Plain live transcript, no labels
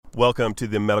Welcome to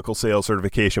the Medical Sales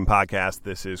Certification Podcast.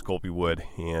 This is Colby Wood,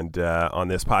 and on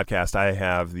this podcast, I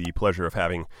have the pleasure of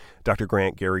having Dr.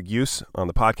 Grant Garrigues on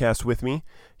the podcast with me.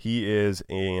 He is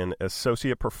an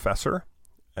associate professor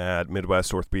at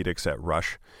Midwest Orthopedics at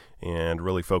Rush, and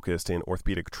really focused in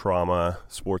orthopedic trauma,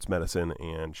 sports medicine,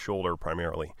 and shoulder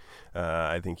primarily.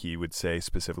 I think he would say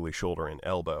specifically shoulder and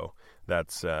elbow.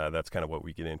 That's kind of what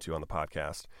we get into on the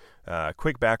podcast.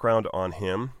 Quick background on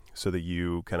him, so that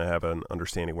you kind of have an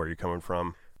understanding where you're coming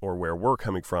from or where we're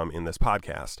coming from in this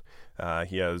podcast.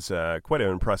 He has quite an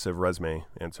impressive resume,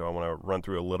 and so I want to run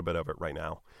through a little bit of it right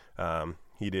now.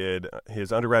 He did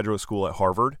his undergraduate school at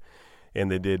Harvard,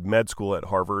 and they did med school at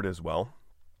Harvard as well.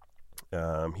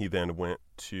 He then went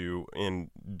to,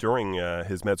 during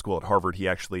his med school at Harvard,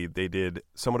 they did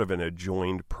somewhat of an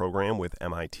adjoined program with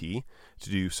MIT to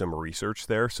do some research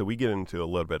there. So we get into a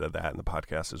little bit of that in the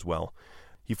podcast as well.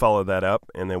 He followed that up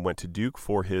and then went to Duke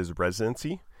for his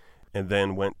residency, and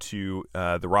then went to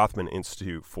the Rothman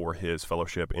Institute for his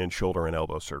fellowship in shoulder and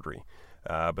elbow surgery.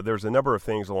 But there's a number of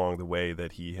things along the way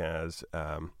that he has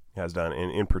done.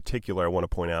 And in particular, I want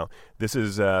to point out, this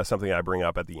is something I bring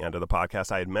up at the end of the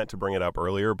podcast. I had meant to bring it up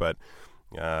earlier, but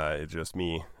it's just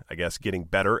me, I guess, getting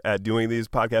better at doing these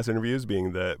podcast interviews,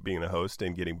 being the host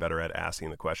and getting better at asking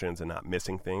the questions and not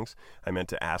missing things. I meant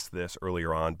to ask this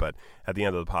earlier on, but at the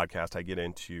end of the podcast, I get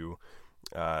into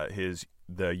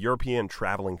the European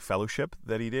Traveling Fellowship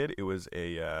that he did. It was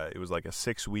like a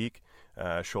 6-week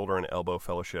shoulder and elbow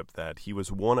fellowship that he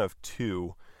was one of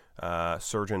 2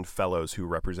 surgeon fellows who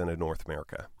represented North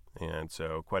America. And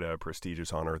so quite a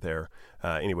prestigious honor there.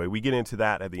 Anyway, we get into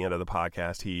that at the end of the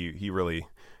podcast. He really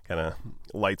kind of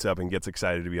lights up and gets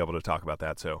excited to be able to talk about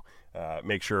that. So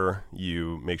make sure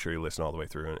you listen all the way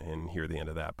through and hear the end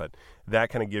of that. But that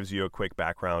kind of gives you a quick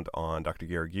background on Dr.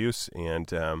 Garrigues.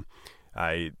 And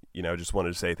I just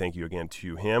wanted to say thank you again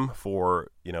to him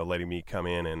for letting me come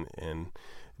in and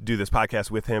do this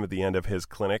podcast with him at the end of his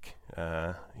clinic.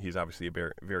 He's obviously a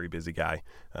very, very busy guy,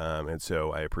 and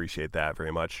so I appreciate that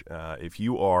very much. If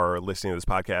you are listening to this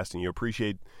podcast and you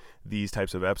appreciate these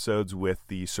types of episodes with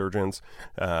the surgeons,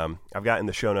 I've got in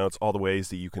the show notes all the ways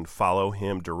that you can follow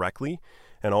him directly.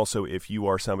 And also, if you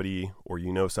are somebody or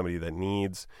somebody that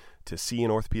needs to see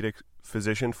an orthopedic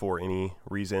physician for any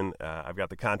reason, I've got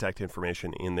the contact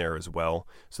information in there as well,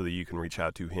 so that you can reach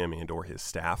out to him and or his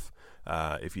staff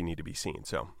if you need to be seen.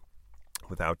 So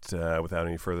without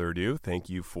any further ado, thank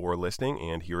you for listening,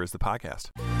 and here is the podcast.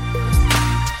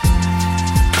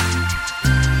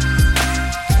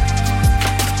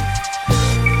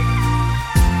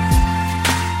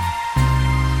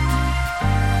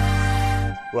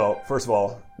 Well, first of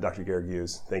all, Dr.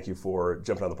 Garrigues, thank you for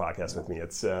jumping on the podcast with me.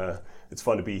 It's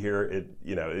fun to be here.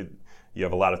 You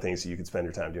have a lot of things that you could spend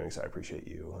your time doing, so I appreciate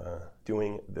you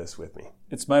doing this with me.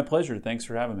 It's my pleasure. Thanks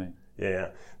for having me. Yeah.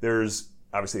 There's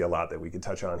obviously a lot that we could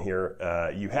touch on here.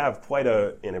 You have quite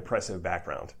an impressive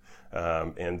background.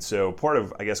 And so part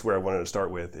of, I guess, where I wanted to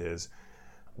start with is,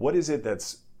 what is it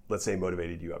that's, let's say,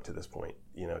 motivated you up to this point,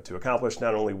 to accomplish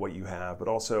not only what you have, but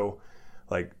also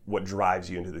like what drives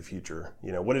you into the future?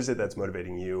 What is it that's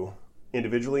motivating you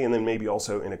individually, and then maybe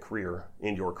also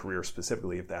in your career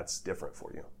specifically, if that's different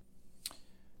for you?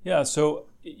 Yeah, so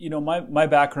my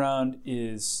background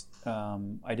is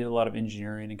I did a lot of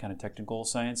engineering and kind of technical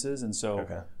sciences, and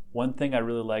so One thing I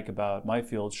really like about my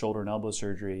field, shoulder and elbow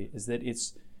surgery, is that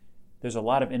there's a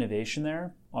lot of innovation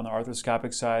there on the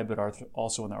arthroscopic side, but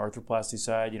also on the arthroplasty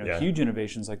side. Huge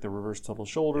innovations like the reverse total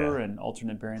shoulder and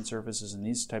alternate bearing surfaces and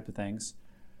these type of things.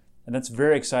 And that's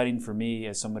very exciting for me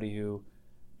as somebody who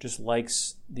just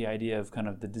likes the idea of kind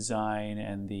of the design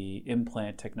and the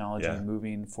implant technology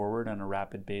moving forward on a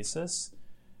rapid basis.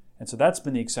 And so that's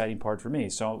been the exciting part for me.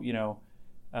 So,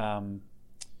 I'm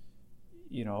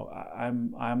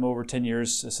over 10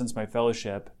 years since my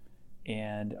fellowship,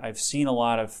 and I've seen a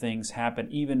lot of things happen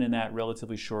even in that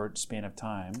relatively short span of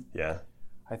time. Yeah.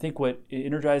 I think what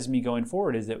energizes me going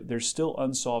forward is that there's still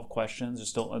unsolved questions, there's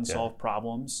still unsolved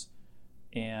problems,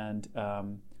 and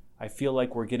I feel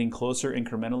like we're getting closer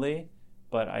incrementally,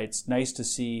 but it's nice to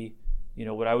see,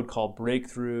 what I would call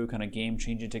breakthrough, kind of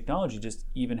game-changing technology just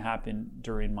even happen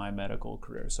during my medical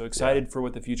career. So excited for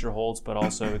what the future holds, but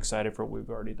also excited for what we've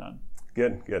already done.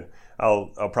 Good. I'll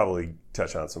probably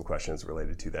touch on some questions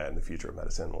related to that in the future of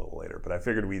medicine a little later, but I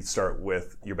figured we'd start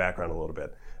with your background a little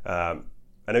bit. I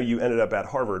know you ended up at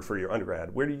Harvard for your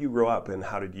undergrad. Where did you grow up, and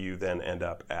how did you then end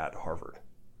up at Harvard?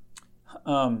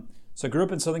 So I grew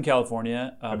up in Southern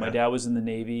California. My dad was in the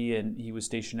Navy, and he was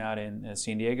stationed out in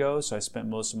San Diego. So I spent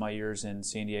most of my years in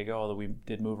San Diego, although we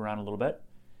did move around a little bit.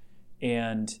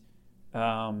 And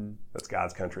That's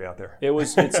God's country out there.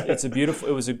 It's a beautiful.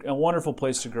 It was a wonderful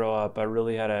place to grow up. I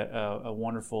really had a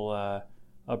wonderful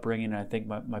upbringing. And I thank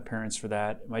my parents for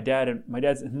that. My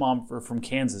dad's mom are from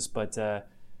Kansas, but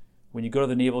when you go to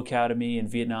the Naval Academy in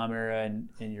Vietnam era and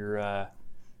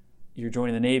you're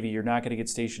joining the Navy, you're not going to get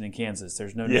stationed in Kansas.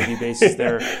 There's no Navy bases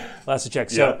there. Last I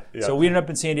checked. So we ended up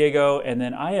in San Diego, and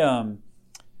then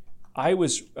I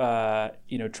was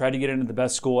tried to get into the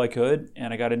best school I could,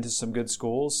 and I got into some good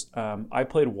schools. I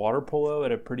played water polo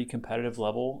at a pretty competitive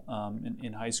level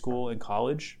in high school and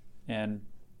college, and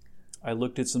I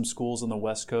looked at some schools on the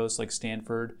West Coast like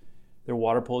Stanford. Their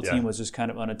water polo team was just kind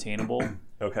of unattainable.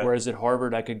 Okay. Whereas at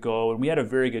Harvard, I could go, and we had a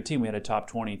very good team. We had a top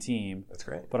 20 team. That's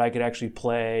great. But I could actually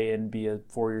play and be a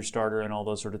 4-year starter and all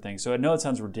those sort of things. So I know it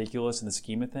sounds ridiculous in the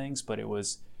scheme of things, but it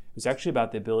was actually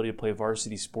about the ability to play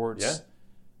varsity sports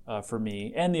for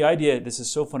me. And the idea, this is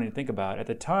so funny to think about. At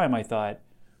the time, I thought,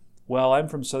 well, I'm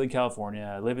from Southern California.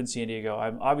 I live in San Diego.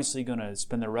 I'm obviously going to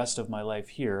spend the rest of my life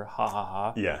here. Ha, ha,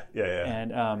 ha. Yeah.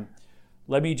 And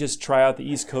let me just try out the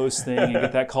East Coast thing and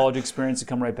get that college experience and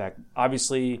come right back.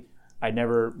 Obviously, I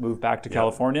never moved back to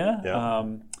California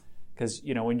because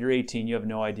when you're 18, you have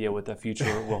no idea what the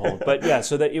future will hold. But yeah,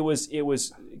 so that it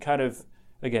was kind of,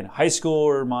 again, high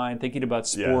schooler mind, thinking about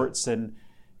sports and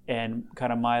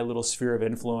kind of my little sphere of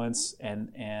influence,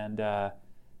 and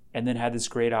then had this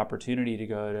great opportunity to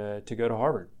go to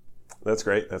Harvard. That's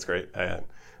great.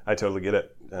 I totally get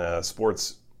it.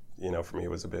 Sports, for me,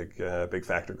 was a big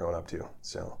factor growing up too.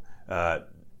 So,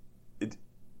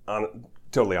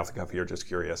 totally off the cuff here, just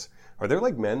curious. Are there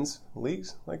like men's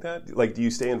leagues like that? Like, do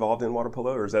you stay involved in water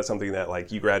polo, or is that something that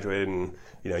like you graduated and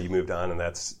you moved on and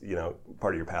that's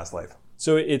part of your past life?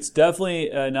 So it's definitely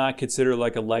not considered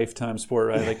like a lifetime sport,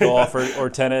 right? Like golf or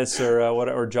tennis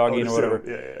or jogging or whatever.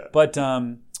 Yeah.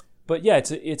 But yeah,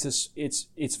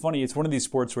 it's funny. It's one of these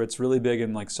sports where it's really big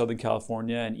in like Southern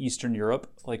California and Eastern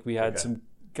Europe. Like we had some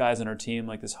guys on our team,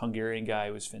 like this Hungarian guy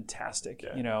who was fantastic,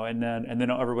 and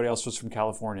then everybody else was from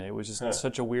California. It was just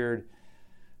such a weird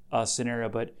scenario.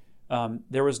 But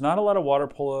there was not a lot of water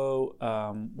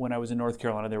polo when I was in North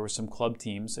Carolina. There were some club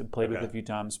teams and played with a few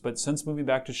times. But since moving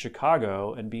back to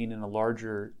Chicago and being in a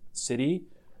larger city,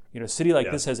 a city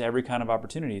like this has every kind of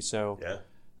opportunity. So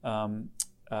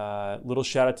little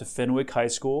shout out to Fenwick High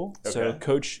School. So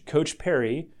Coach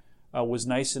Perry was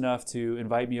nice enough to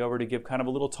invite me over to give kind of a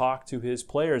little talk to his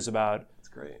players about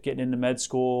getting into med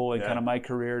school and kind of my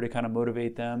career, to kind of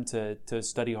motivate them to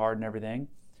study hard and everything.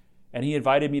 And he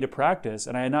invited me to practice,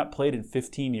 and I had not played in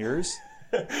 15 years.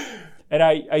 And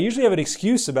I usually have an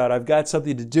excuse about I've got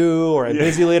something to do or I'm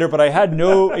busy later, but I had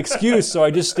no excuse, so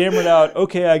I just stammered out,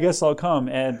 okay, I guess I'll come.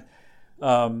 And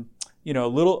a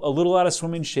little out of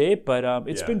swimming shape, but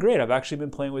it's been great. I've actually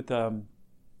been playing with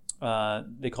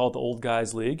they call it the Old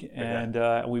Guys League,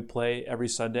 and we play every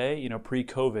Sunday,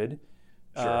 pre-COVID,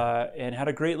 and had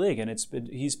a great league. And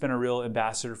he's been a real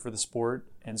ambassador for the sport.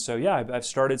 And so, I've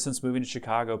started since moving to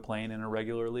Chicago playing in a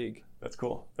regular league. That's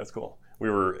cool. We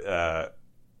were,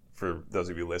 for those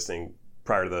of you listening,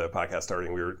 prior to the podcast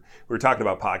starting, we were talking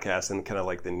about podcasts and kind of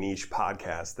like the niche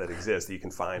podcasts that exist that you can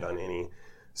find on any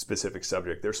specific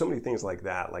subject. There's so many things like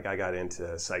that. Like I got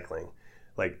into cycling.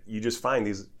 Like you just find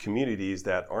these communities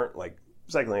that aren't like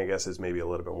cycling, I guess, is maybe a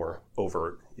little bit more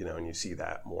overt, and you see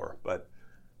that more. But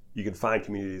you can find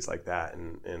communities like that,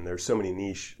 and there's so many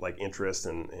niche like interests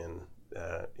and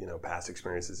past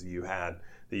experiences that you had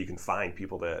that you can find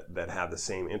people that have the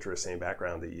same interest, same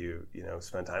background that you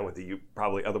spend time with, that you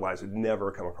probably otherwise would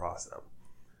never come across them.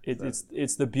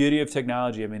 It's the beauty of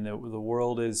technology. I mean, the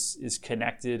world is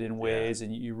connected in ways,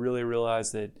 and you really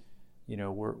realize that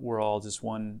we're all just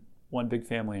one big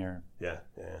family here. Yeah.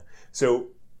 So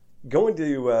going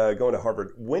to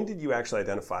Harvard, when did you actually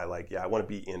identify I want to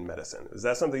be in medicine? Is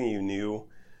that something you knew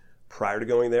prior to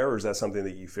going there, or is that something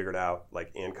that you figured out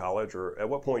like in college, or at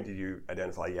what point did you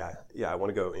identify, I want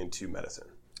to go into medicine?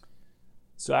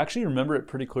 So I actually remember it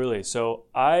pretty clearly. So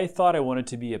I thought I wanted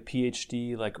to be a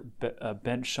PhD, like a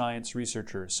bench science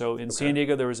researcher. So in San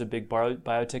Diego, there was a big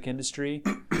biotech industry,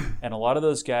 and a lot of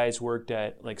those guys worked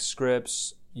at like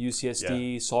Scripps,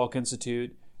 UCSD, Salk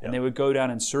Institute, and they would go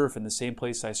down and surf in the same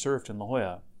place I surfed in La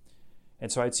Jolla.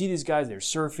 And so I'd see these guys, they're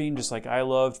surfing just like I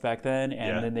loved back then,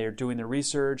 and then they're doing the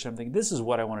research. I'm thinking, this is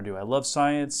what I want to do. I love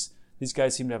science. These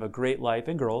guys seem to have a great life,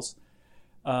 and girls.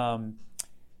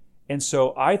 And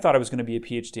so I thought I was going to be a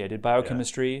PhD. I did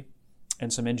biochemistry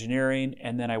and some engineering,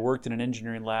 and then I worked in an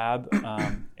engineering lab.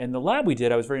 And the lab we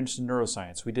did, I was very interested in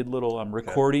neuroscience. We did little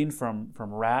recording from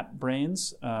rat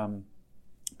brains,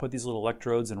 put these little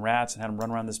electrodes in rats and had them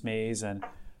run around this maze, and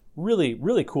really,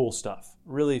 really cool stuff,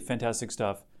 really fantastic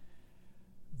stuff.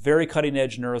 very cutting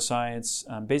edge neuroscience.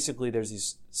 Basically, there's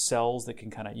these cells that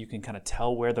you can kind of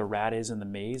tell where the rat is in the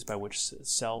maze by which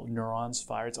cell neurons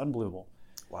fire. It's unbelievable.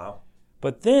 Wow.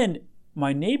 But then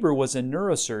my neighbor was a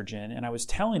neurosurgeon, and I was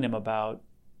telling him about,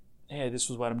 hey, this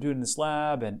was what I'm doing in this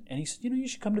lab, and he said, you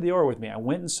should come to the OR with me. I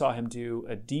went and saw him do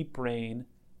a deep brain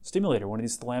stimulator, one of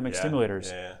these thalamic stimulators.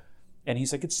 Yeah. And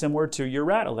he's like, it's similar to your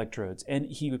rat electrodes. And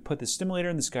he would put the stimulator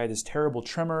in this guy, this terrible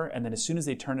tremor, and then as soon as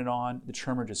they turned it on, the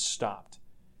tremor just stopped.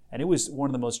 And it was one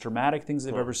of the most dramatic things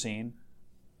I've ever seen.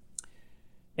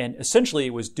 And essentially,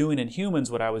 it was doing in humans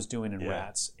what I was doing in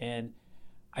rats. And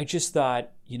I just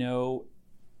thought,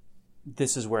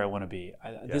 this is where I want to be.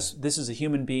 This is a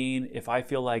human being. If I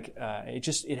feel like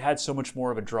it had so much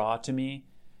more of a draw to me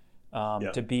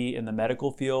to be in the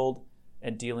medical field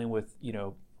and dealing with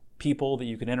people that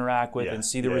you can interact with and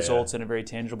see the results in a very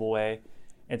tangible way.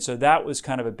 And so that was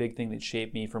kind of a big thing that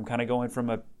shaped me from kind of going from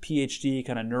a PhD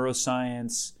kind of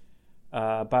neuroscience,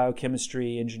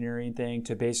 biochemistry, engineering thing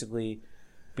to basically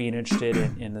being interested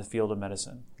in the field of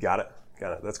medicine. Got it.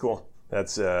 That's cool.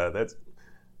 That's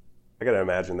I got to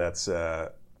imagine that's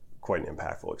quite an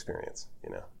impactful experience.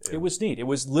 It was neat. It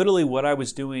was literally what I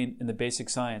was doing in the basic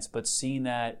science, but seeing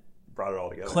that brought it all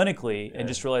together clinically and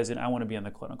just realizing I want to be on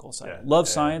the clinical side. Love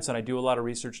science, and I do a lot of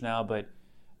research now, but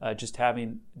just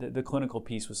having the clinical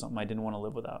piece was something I didn't want to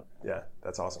live without. Yeah,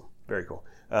 that's awesome. Very cool.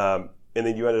 And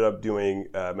then you ended up doing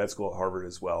med school at Harvard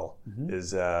as well.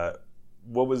 Mm-hmm.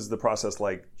 What was the process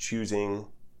like choosing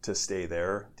to stay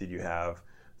there? Did you have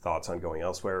thoughts on going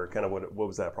elsewhere? Kind of what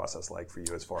was that process like for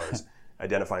you as far as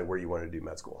identifying where you wanted to do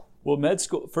med school? Well, med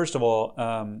school, first of all,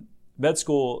 med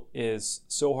school is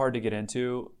so hard to get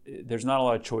into. There's not a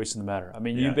lot of choice in the matter. I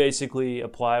mean, you basically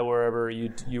apply wherever,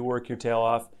 you work your tail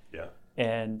off. Yeah.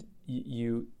 And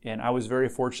I was very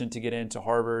fortunate to get into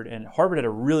Harvard, and Harvard had a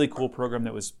really cool program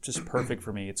that was just perfect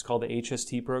for me. It's called the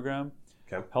HST program,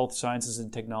 Health Sciences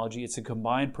and Technology. It's a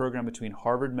combined program between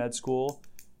Harvard Med School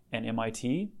and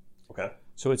MIT. Okay.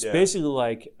 So it's basically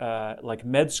like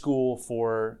med school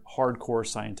for hardcore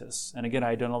scientists. And again,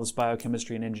 I had done all this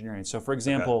biochemistry and engineering. So for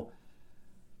example,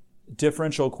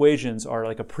 differential equations are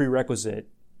like a prerequisite,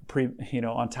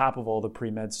 on top of all the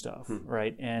pre-med stuff,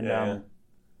 right? And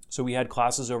so we had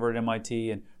classes over at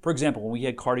MIT. And for example, when we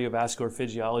had cardiovascular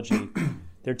physiology,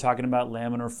 they're talking about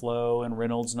laminar flow and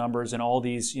Reynolds numbers and all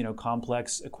these,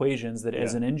 complex equations that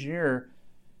as an engineer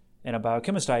and a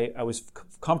biochemist, I was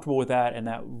comfortable with that, and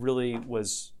that really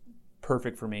was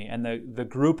perfect for me. And the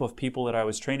group of people that I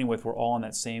was training with were all in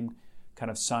that same kind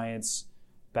of science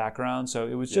background. So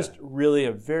it was just really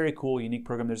a very cool, unique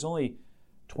program. There's only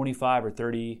 25 or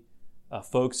 30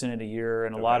 folks in it a year,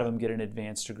 and a lot of them get an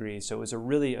advanced degree. So it was a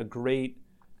great,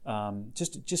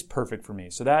 just perfect for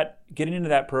me. So that getting into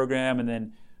that program, and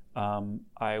then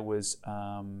I was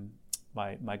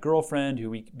my girlfriend,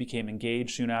 who we became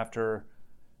engaged soon after.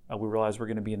 We realized we're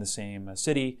going to be in the same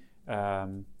city.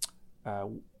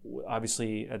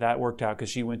 Obviously, that worked out because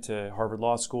she went to Harvard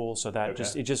Law School, so that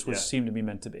seemed to be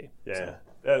meant to be. Yeah,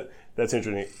 so. That's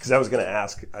interesting, because I was going to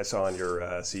ask, I saw on your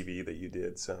CV that you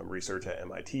did some research at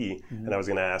MIT, and I was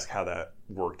going to ask how that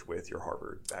worked with your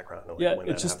Harvard background.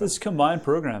 It's just this combined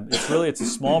program. It's a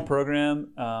small program,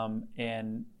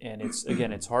 and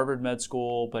it's Harvard Med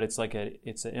School, but it's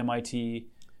an MIT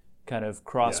kind of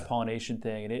cross-pollination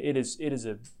thing, and it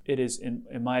is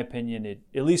in my opinion,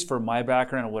 at least for my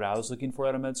background and what I was looking for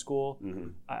out of med school,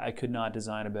 I could not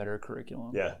design a better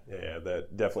curriculum. Yeah,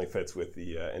 that definitely fits with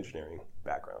the engineering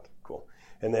background. Cool.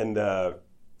 And then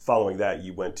following that,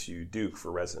 you went to Duke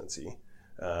for residency.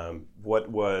 What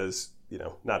was,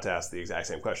 not to ask the exact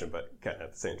same question, but kind of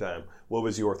at the same time, what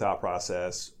was your thought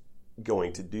process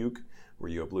going to Duke? Were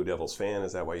you a Blue Devils fan?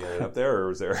 Is that why you ended up there? Or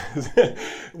was there...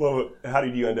 well, how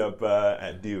did you end up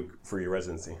at Duke for your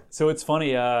residency? So it's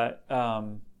funny. I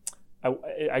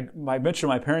mentioned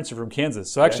my parents are from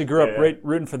Kansas. So I actually grew up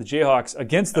rooting for the Jayhawks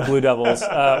against the Blue Devils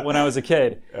when I was a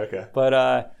kid. Okay.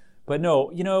 But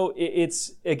no,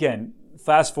 it's, again,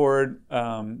 fast forward,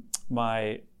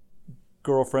 my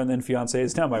girlfriend, then fiance,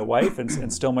 is now my wife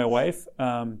and still my wife.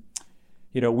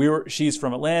 She's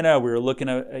from Atlanta. We were looking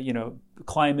at,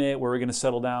 climate, where we're going to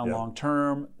settle down long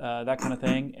term, that kind of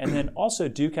thing. And then also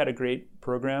Duke had a great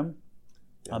program.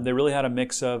 They really had a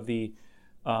mix of the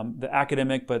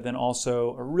academic, but then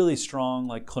also a really strong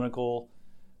clinical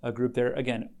group there.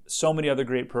 Again, so many other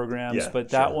great programs, but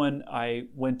that one I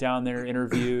went down there,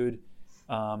 interviewed,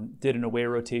 did an away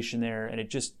rotation there, and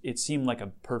it seemed like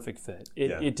a perfect fit.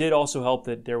 It did also help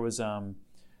that there was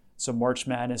some March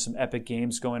Madness, some epic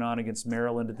games going on against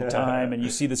Maryland at the time, and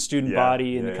you see the student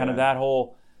body and kind of that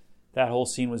whole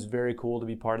scene was very cool to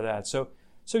be part of that. So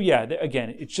So yeah,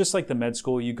 again, it's just like the med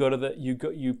school. You go to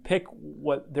you pick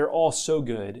what they're all so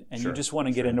good, and you just want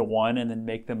to get into one and then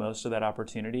make the most of that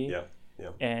opportunity. Yeah,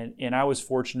 yeah. And I was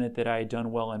fortunate that I had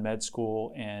done well in med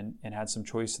school and had some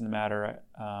choice in the matter,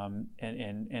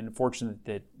 and fortunate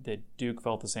that Duke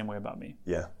felt the same way about me.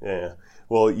 Yeah.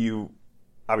 Well, you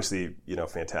obviously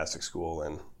fantastic school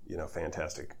and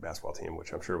fantastic basketball team,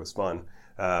 which I'm sure was fun.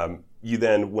 You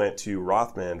then went to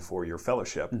Rothman for your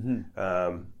fellowship.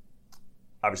 Mm-hmm.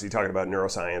 Obviously talking about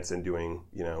neuroscience and doing,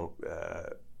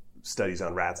 studies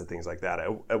on rats and things like that.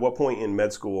 At what point in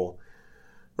med school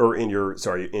or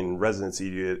in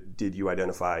residency did you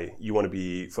identify you want to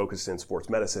be focused in sports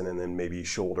medicine and then maybe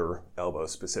shoulder, elbow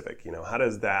specific? How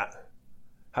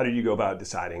did you go about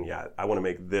deciding, I want to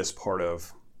make this part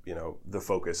of, the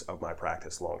focus of my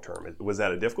practice long term? Was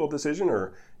that a difficult decision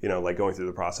or, like going through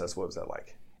the process, what was that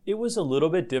like? It was a little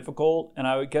bit difficult, and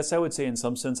I guess I would say in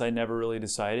some sense I never really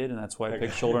decided, and that's why I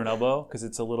picked shoulder and elbow, because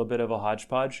it's a little bit of a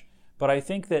hodgepodge. But I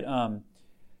think that,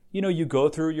 you go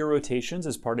through your rotations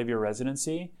as part of your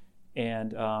residency,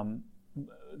 and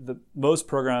most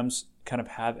programs kind of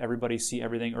have everybody see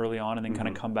everything early on and then kind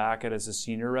of come back as a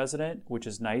senior resident, which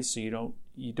is nice, so you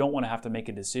don't want to have to make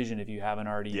a decision if you haven't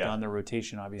already done the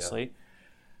rotation, obviously. Yeah.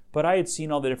 But I had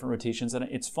seen all the different rotations, and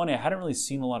it's funny, I hadn't really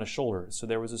seen a lot of shoulders. So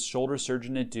there was a shoulder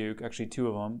surgeon at Duke, actually two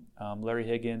of them, Larry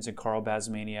Higgins and Carl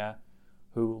Basmania,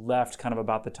 who left kind of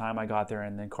about the time I got there,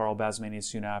 and then Carl Basmania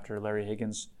soon after. Larry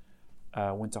Higgins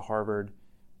went to Harvard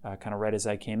kind of right as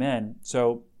I came in.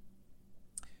 So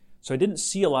I didn't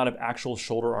see a lot of actual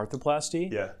shoulder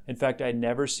arthroplasty. Yeah. In fact, I'd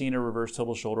never seen a reverse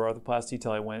total shoulder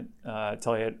arthroplasty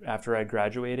after I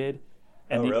graduated.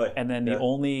 And really? And then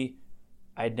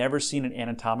I'd never seen an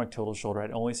anatomic total shoulder.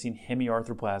 I'd only seen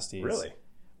hemiarthroplasties. Really?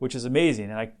 Which is amazing.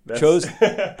 And chose,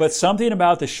 but something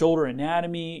about the shoulder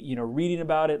anatomy, reading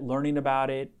about it, learning about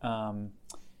it,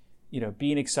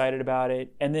 being excited about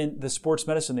it. And then the sports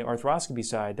medicine, the arthroscopy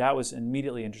side, that was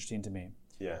immediately interesting to me.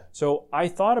 Yeah. So I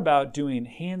thought about doing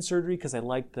hand surgery because I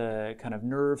liked the kind of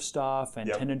nerve stuff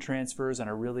and tendon transfers, and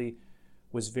I really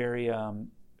was very,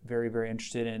 very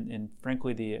interested in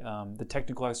frankly, the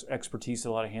technical expertise that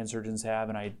a lot of hand surgeons have,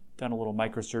 and I'd done a little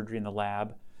microsurgery in the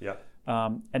lab. Yeah.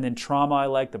 And then trauma, I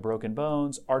liked the broken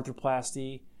bones,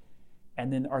 arthroplasty,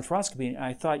 and then arthroscopy. And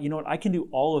I thought, I can do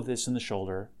all of this in the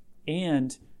shoulder,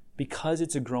 and because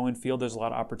it's a growing field, there's a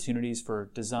lot of opportunities for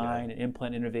design and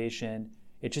implant innovation.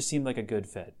 It just seemed like a good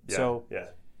fit.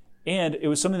 And it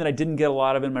was something that I didn't get a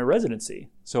lot of in my residency.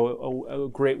 So a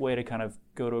great way to kind of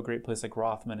go to a great place like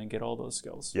Rothman and get all those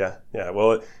skills. Yeah.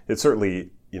 Well, it's certainly,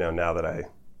 now that I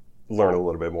learn a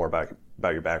little bit more about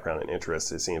your background and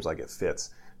interests, it seems like it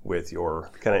fits with your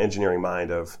kind of engineering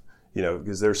mind of,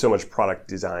 because there's so much product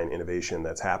design innovation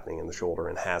that's happening in the shoulder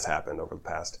and has happened over the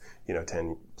past,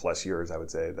 10 plus years, I would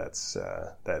say.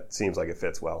 That seems like it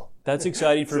fits well. That's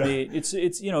exciting for me. It's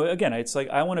again, it's like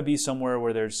I want to be somewhere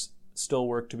where there's still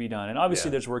work to be done. And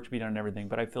obviously there's work to be done in everything,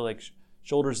 but I feel like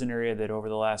shoulder's an area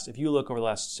that if you look over the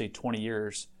last, say, 20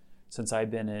 years since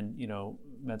I've been in,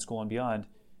 med school and beyond,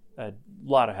 a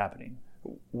lot of happening.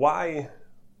 Why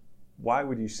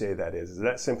would you say that is? Is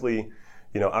that simply,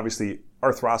 obviously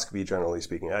arthroscopy, generally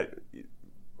speaking,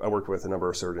 I worked with a number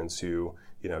of surgeons who,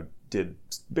 did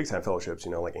big time fellowships,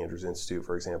 like Andrews Institute,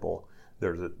 for example.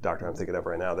 There's a doctor I'm thinking of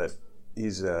right now that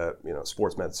he's a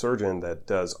sports med surgeon that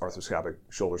does arthroscopic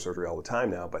shoulder surgery all the time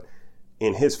now, but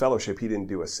in his fellowship he didn't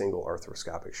do a single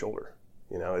arthroscopic shoulder.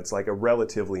 It's like a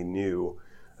relatively new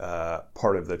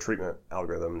part of the treatment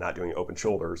algorithm, not doing open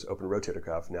shoulders, open rotator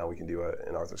cuff. Now we can do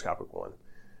an arthroscopic one.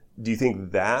 Do you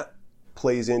think that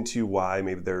plays into why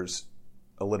maybe there's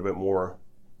a little bit more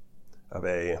of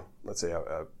the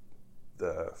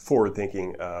forward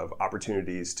thinking of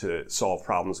opportunities to solve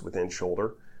problems within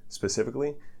shoulder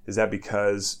specifically? Is that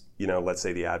because, let's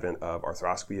say the advent of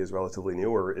arthroscopy is relatively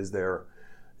new, or is there,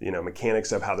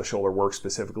 mechanics of how the shoulder works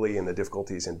specifically and the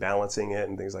difficulties in balancing it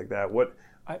and things like that?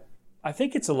 I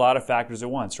think it's a lot of factors at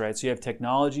once, right? So you have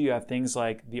technology, you have things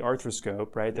like the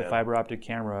arthroscope, right? The fiber optic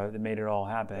camera that made it all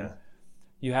happen. Yeah.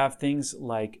 You have things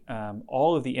like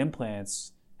all of the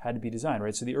implants had to be designed,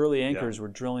 right? So the early anchors were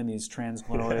drilling these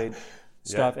transglenoid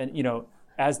stuff. And,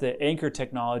 as the anchor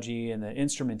technology and the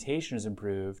instrumentation has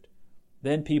improved,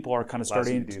 then people are kind of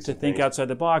starting to think outside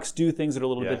the box, do things that are a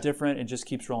little bit different, and just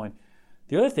keeps rolling.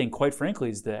 The other thing, quite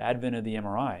frankly, is the advent of the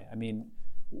MRI. I mean,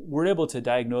 we're able to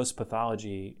diagnose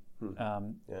pathology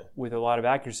with a lot of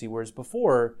accuracy, whereas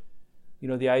before,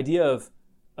 the idea of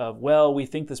we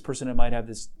think this person might have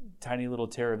this tiny little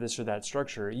tear of this or that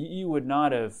structure, you would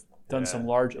not have done some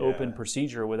large open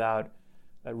procedure without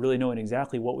really knowing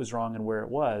exactly what was wrong and where it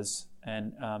was.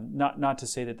 And not to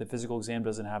say that the physical exam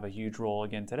doesn't have a huge role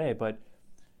again today, but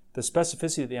the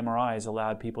specificity of the MRI has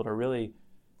allowed people to really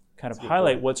kind of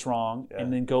highlight what's wrong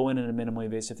and then go in a minimally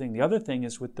invasive thing. The other thing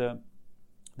is with the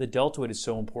deltoid is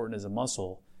so important as a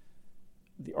muscle.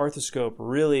 The arthroscope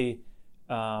really,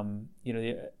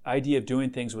 the idea of doing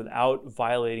things without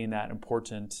violating that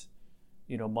important,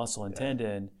 muscle and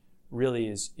tendon really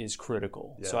is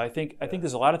critical. Yeah. So I think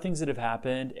there's a lot of things that have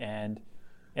happened, and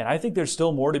I think there's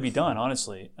still more to be done,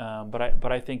 honestly.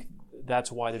 But I think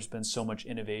that's why there's been so much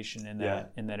innovation in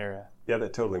that area. Yeah,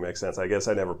 that totally makes sense. I guess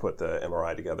I never put the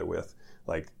MRI together with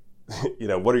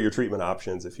what are your treatment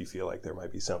options if you feel like there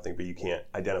might be something, but you can't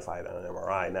identify it on an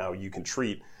MRI. Now you can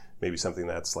treat maybe something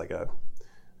that's like a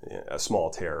small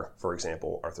tear, for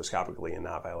example, arthroscopically and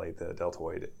not violate the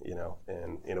deltoid,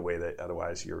 and in a way that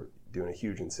otherwise you're doing a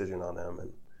huge incision on them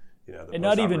and, the and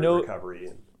not even know recovery.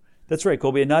 That's right,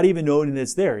 Colby, and not even knowing that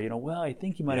it's there. I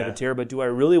think you might have a tear, but do I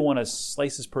really want to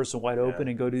slice this person wide open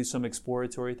and go do some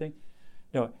exploratory thing?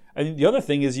 No. I mean, the other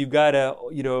thing is you've got a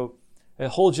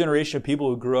whole generation of people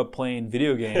who grew up playing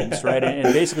video games, right?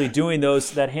 and basically doing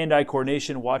that hand-eye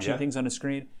coordination, watching things on a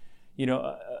screen.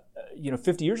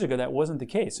 50 years ago, that wasn't the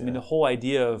case. I mean, the whole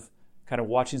idea of kind of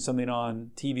watching something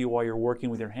on TV while you're working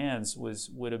with your hands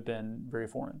would have been very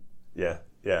foreign. Yeah.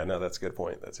 No, that's a good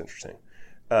point. That's interesting.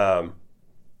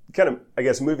 Kind of, I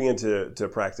guess, moving into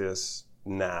practice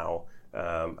now,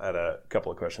 I had a couple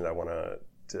of questions I want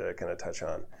to kind of touch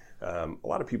on. A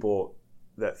lot of people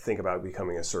that think about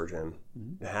becoming a surgeon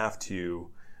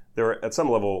they're at some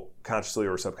level consciously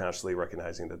or subconsciously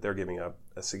recognizing that they're giving up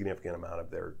a significant amount of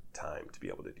their time to be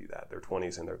able to do that. Their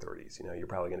 20s and their 30s. You're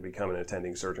probably going to become an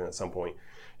attending surgeon at some point,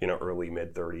 early,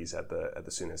 mid 30s at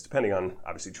the soonest, depending on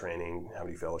obviously training, how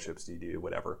many fellowships do you do,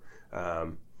 whatever.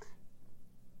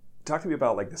 Talk to me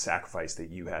about the sacrifice that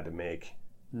you had to make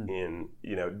in,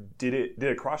 did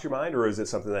it cross your mind, or is it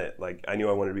something that I knew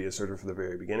I wanted to be a surgeon from the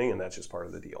very beginning and that's just part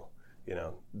of the deal?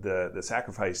 The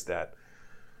sacrifice that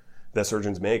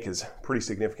surgeons make is pretty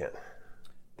significant.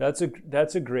 That's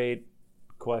a great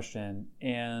question,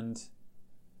 and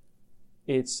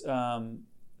it's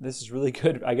this is really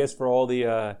good, I guess, for all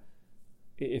the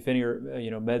if any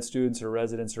med students or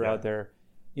residents are out there.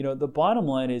 The bottom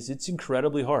line is it's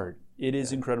incredibly hard. It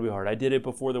is incredibly hard. I did it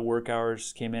before the work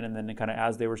hours came in, and then kind of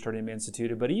as they were starting to be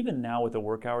instituted. But even now with the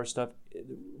work hour stuff,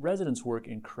 residents work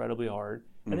incredibly hard,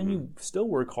 and then you still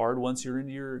work hard once you're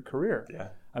into your career. Yeah.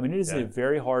 I mean, it is a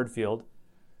very hard field.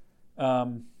 I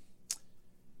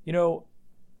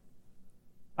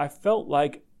felt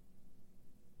like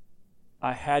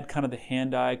I had kind of the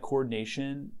hand-eye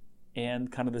coordination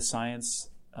and kind of the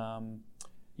science,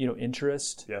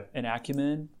 interest and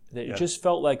acumen. That it just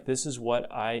felt like this is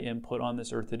what I am put on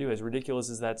this earth to do, as ridiculous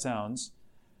as that sounds.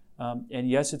 And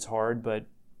yes, it's hard, but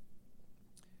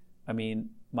I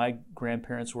mean, my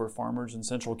grandparents were farmers in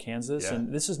central Kansas,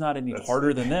 and this is not any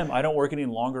harder than them. I don't work any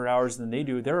longer hours than they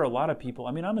do. There are a lot of people.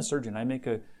 I mean, I'm a surgeon. I make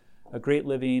a great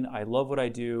living. I love what I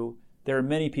do. There are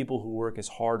many people who work as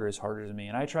hard or as harder than me,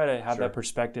 and I try to have that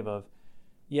perspective of,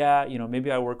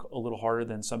 maybe I work a little harder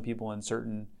than some people in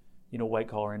certain,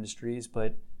 white-collar industries,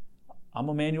 but I'm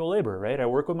a manual laborer, right? I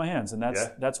work with my hands, and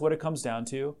that's what it comes down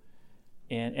to,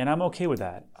 and I'm okay with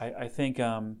that. I think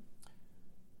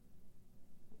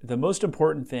the most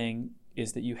important thing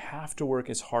is that you have to work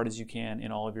as hard as you can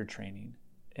in all of your training,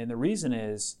 and the reason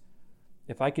is,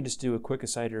 if I could just do a quick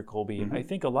aside here, Colby, I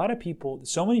think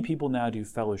so many people now do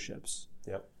fellowships.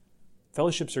 Yep.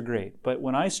 Fellowships are great, but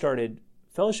when I started,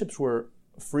 fellowships were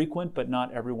frequent, but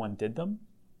not everyone did them.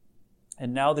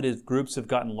 And now that as groups have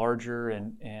gotten larger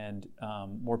and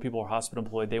more people are hospital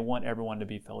employed, they want everyone to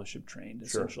be fellowship trained,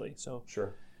 essentially. So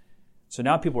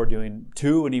now people are doing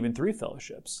 2 and even 3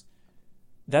 fellowships.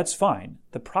 That's fine.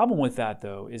 The problem with that,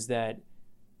 though, is that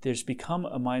there's become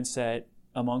a mindset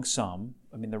among some.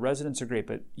 I mean, the residents are great,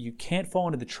 but you can't fall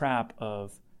into the trap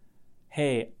of,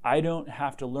 hey, I don't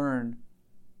have to learn,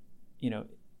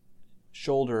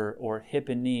 shoulder or hip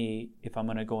and knee if I'm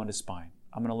going to go into spine.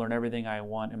 I'm going to learn everything I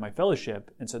want in my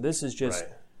fellowship. And so this is just,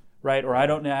 right? Or I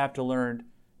don't have to learn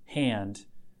hand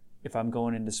if I'm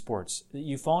going into sports.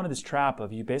 You fall into this trap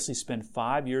of you basically spend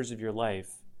 5 years of your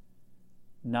life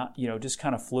not, just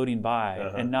kind of floating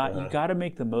by you got to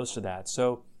make the most of that.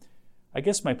 So I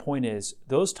guess my point is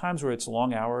those times where it's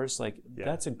long hours,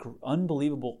 that's an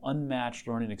unbelievable, unmatched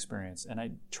learning experience. And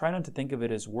I try not to think of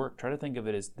it as work. Try to think of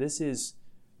it as this is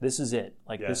it.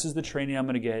 This is the training I'm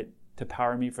going to get to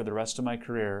power me for the rest of my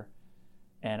career,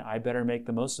 and I better make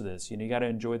the most of this. You got to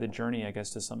enjoy the journey, I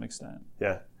guess, to some extent.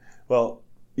 Yeah. Well,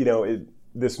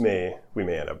 we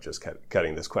may end up just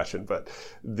cutting this question, but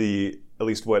at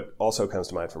least what also comes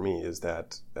to mind for me is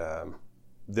that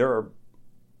there are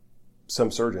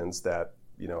some surgeons that,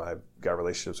 I've got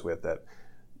relationships with that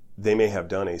they may have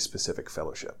done a specific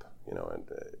fellowship,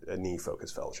 a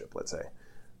knee-focused fellowship, let's say.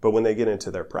 But when they get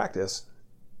into their practice,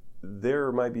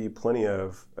 there might be plenty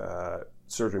of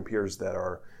surgeon peers that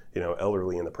are,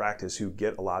 elderly in the practice who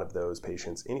get a lot of those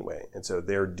patients anyway. And so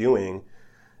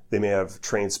they may have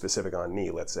trained specific on knee,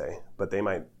 let's say, but they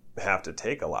might have to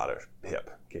take a lot of hip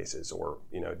cases or,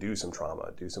 do some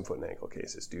trauma, do some foot and ankle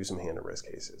cases, do some hand and wrist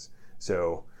cases.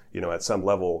 So, at some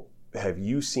level, have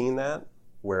you seen that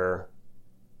where,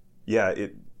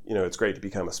 it's great to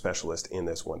become a specialist in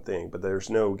this one thing, but there's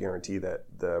no guarantee that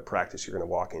the practice you're going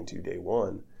to walk into day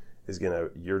one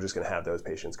you're just going to have those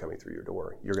patients coming through your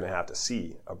door. You're going to have to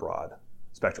see a broad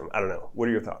spectrum. I don't know. What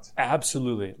are your thoughts?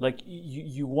 Absolutely. Like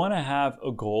you want to have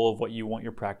a goal of what you want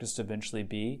your practice to eventually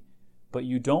be, but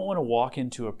you don't want to walk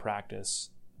into a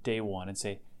practice day one and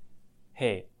say,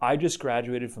 hey, I just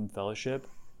graduated from fellowship.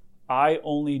 I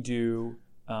only do,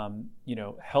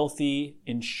 healthy,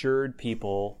 insured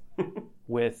people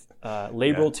with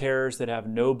labral tears that have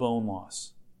no bone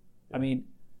loss. I mean,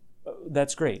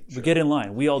 that's great. Sure. We get in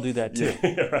line. We all do that too.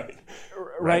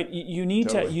 Right. You need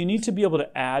to be able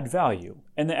to add value.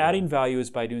 And the adding value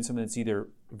is by doing something that's either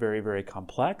very, very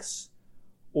complex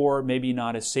or maybe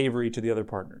not as savory to the other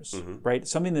partners, right?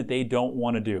 Something that they don't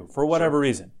want to do for whatever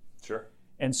reason. Sure.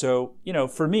 And so,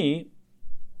 for me,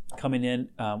 coming in,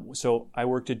 so I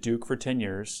worked at Duke for 10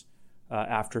 years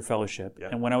after fellowship. Yeah.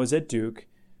 And when I was at Duke,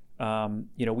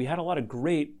 we had a lot of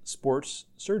great sports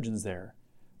surgeons there.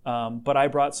 But I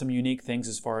brought some unique things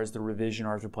as far as the revision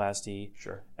arthroplasty,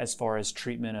 as far as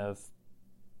treatment of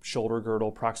shoulder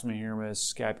girdle, proximal humerus,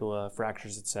 scapula,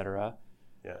 fractures, etc.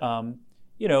 Yeah.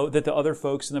 That the other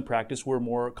folks in the practice were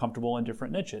more comfortable in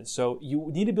different niches. So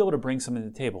you need to be able to bring something to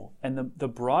the table. And the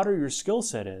broader your skill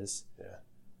set is,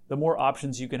 the more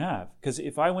options you can have. Because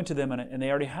if I went to them and they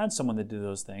already had someone that did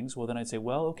those things, well, then I'd say,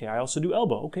 well, okay, I also do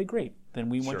elbow. Okay, great. Then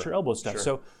we want your elbow stuff.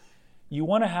 So you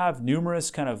want to have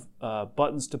numerous kind of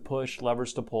buttons to push,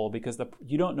 levers to pull, because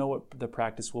you don't know what the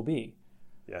practice will be.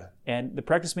 Yeah. And the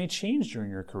practice may change during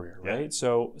your career, right?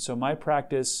 So my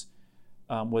practice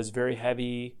was very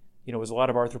heavy. It was a lot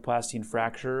of arthroplasty and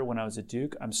fracture when I was at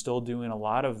Duke. I'm still doing a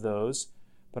lot of those,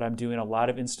 but I'm doing a lot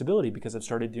of instability because I've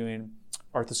started doing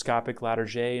arthroscopic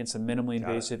Latarjet and some minimally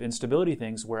invasive instability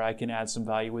things where I can add some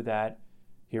value with that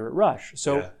here at Rush.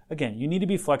 So again, you need to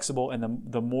be flexible, and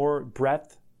the more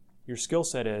breadth your skill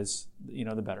set is,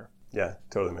 the better. Yeah,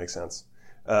 totally makes sense.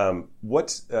 One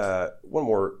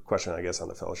more question, I guess, on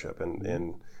the fellowship,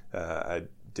 and I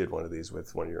did one of these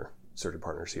with one of your surgeon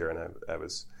partners here, and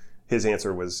his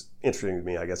answer was interesting to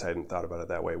me. I guess I hadn't thought about it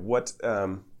that way. What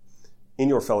in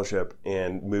your fellowship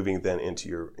and moving then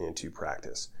into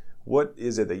practice, what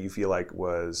is it that you feel like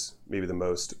was maybe the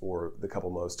most or the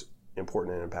couple most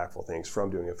important and impactful things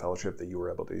from doing a fellowship that you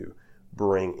were able to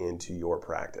bring into your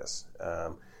practice?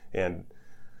 And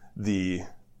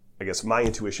I guess my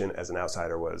intuition as an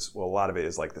outsider was, well, a lot of it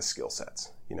is like the skill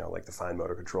sets, like the fine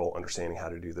motor control, understanding how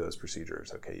to do those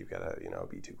procedures. Okay, you've got a,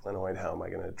 B2 clinoid, how am I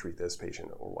going to treat this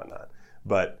patient or whatnot?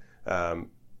 But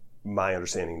my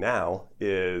understanding now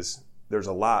is there's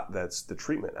a lot that's the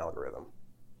treatment algorithm.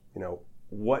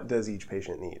 What does each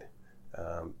patient need?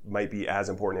 Might be as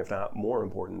important, if not more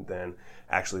important, than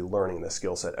actually learning the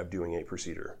skill set of doing a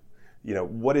procedure.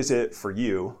 What is it for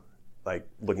you, like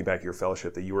looking back at your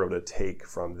fellowship, that you were able to take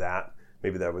from that,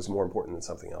 maybe that was more important than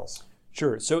something else?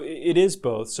 Sure. So it is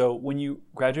both. So when you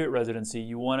graduate residency,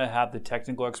 you want to have the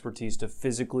technical expertise to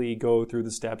physically go through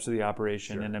the steps of the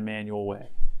operation in a manual way.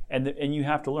 And you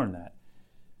have to learn that.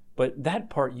 But that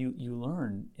part you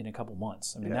learn in a couple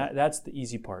months. I mean, that's the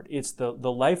easy part. It's the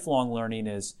lifelong learning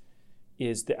is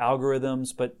the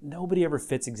algorithms, but nobody ever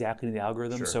fits exactly to the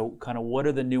algorithm. Sure. So kind of what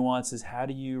are the nuances? How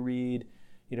do you read?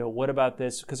 What about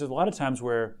this? Because there's a lot of times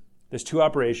where there's two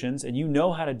operations and you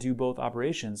know how to do both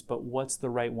operations, but what's the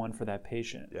right one for that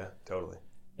patient? Yeah, totally.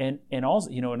 And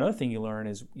also, another thing you learn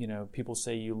is, people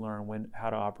say you learn how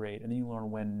to operate, and then you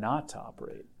learn when not to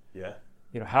operate. Yeah.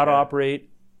 How to operate,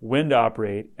 when to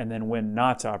operate, and then when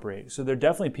not to operate. So there are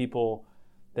definitely people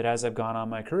that as I've gone on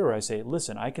my career, I say,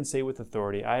 listen, I can say with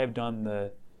authority, I have done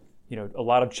a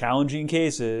lot of challenging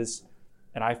cases,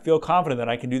 and I feel confident that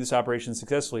I can do this operation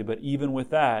successfully, but even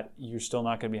with that, you're still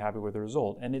not going to be happy with the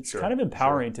result. And it's kind of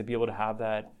empowering to be able to have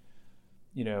that,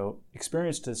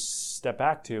 experience to step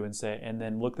back to and say, and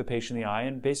then look the patient in the eye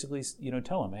and basically,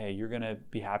 tell them, hey, you're going to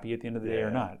be happy at the end of the day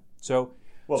or not. So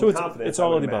it's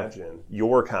all of the above.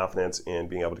 Your confidence in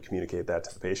being able to communicate that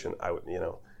to the patient,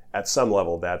 at some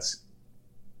level, that's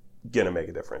going to make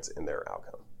a difference in their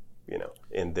outcome,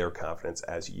 in their confidence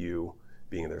as you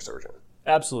being their surgeon.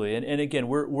 Absolutely. And again,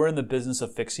 we're in the business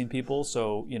of fixing people.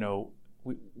 So,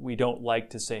 we don't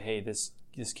like to say, hey, this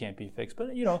can't be fixed. But,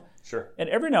 Sure. And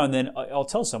every now and then I'll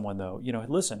tell someone, though,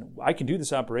 listen, I can do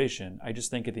this operation. I just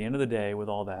think at the end of the day with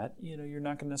all that, you're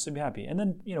not going to necessarily be happy. And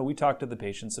then, we talk to the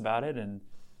patients about it and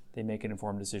they make an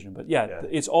informed decision. But yeah.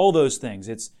 It's all those things.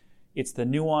 It's the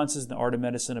nuances, the art of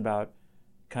medicine about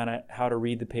kind of how to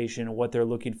read the patient, what they're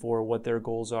looking for, what their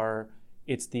goals are.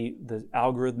 It's the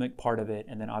algorithmic part of it.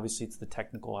 And then obviously it's the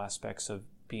technical aspects of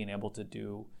being able to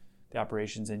do the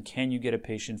operations. And can you get a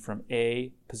patient from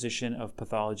A position of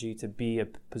pathology to B a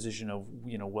position of,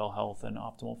 well health and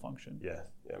optimal function? Yeah,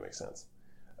 makes sense.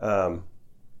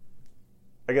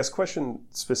 I guess question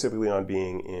specifically on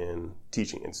being in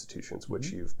teaching institutions,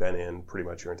 which you've been in pretty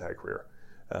much your entire career.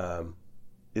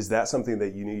 Is that something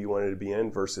that you knew you wanted to be in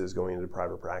versus going into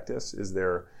private practice? Is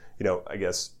there, I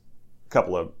guess a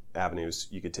couple of avenues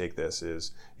you could take this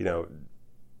is,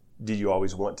 did you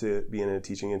always want to be in a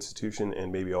teaching institution?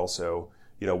 And maybe also,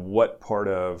 what part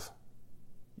of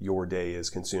your day is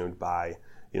consumed by,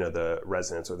 the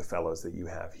residents or the fellows that you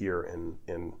have here, and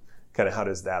kind of how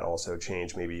does that also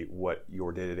change maybe what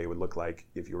your day-to-day would look like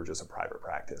if you were just a private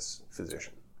practice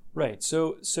physician? Right.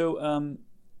 So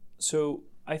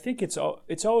I think it's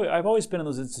always, I've always been in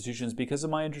those institutions because of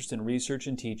my interest in research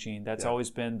and teaching. That's always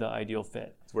been the ideal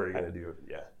fit. That's where you're going to do it.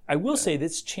 Yeah. I will say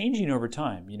that's changing over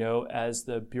time, as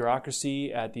the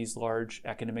bureaucracy at these large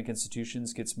academic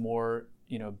institutions gets more,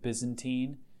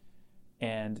 Byzantine,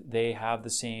 and they have the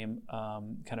same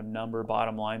kind of number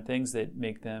bottom line things that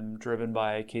make them driven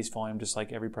by case volume, just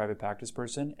like every private practice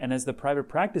person. And as the private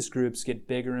practice groups get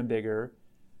bigger and bigger,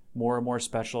 more and more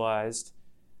specialized,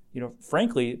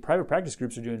 frankly, private practice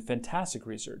groups are doing fantastic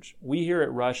research. We here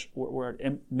at Rush, we're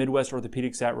at Midwest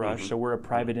Orthopedics at Rush, so we're a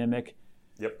private-imic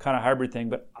kind of hybrid thing.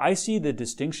 But I see the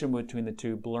distinction between the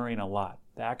two blurring a lot.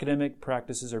 The academic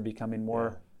practices are becoming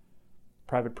more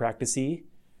private practice-y,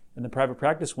 and the private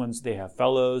practice ones, they have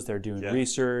fellows, they're doing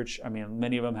research. I mean,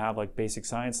 many of them have like basic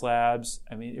science labs.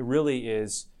 I mean, it really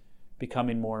is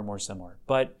becoming more and more similar.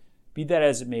 But be that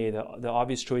as it may, the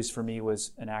obvious choice for me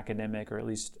was an academic or at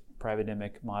least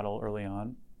private-imic model early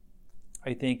on.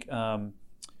 I think,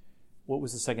 what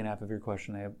was the second half of your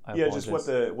question? I apologize. Just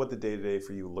what the day-to-day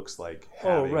for you looks like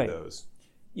having those.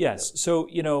 Yes. So,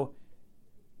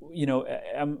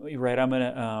 I'm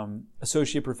an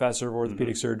associate professor of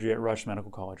orthopedic surgery at Rush Medical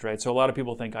College, right? So a lot of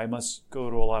people think I must give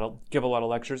a lot of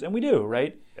lectures, and we do,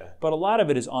 right? Yeah. But a lot of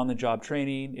it is on-the-job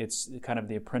training. It's kind of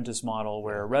the apprentice model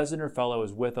where a resident or fellow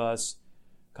is with us,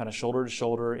 kind of shoulder to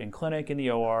shoulder in clinic in the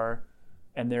OR,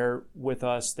 and they're with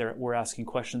us. We're asking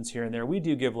questions here and there. We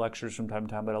do give lectures from time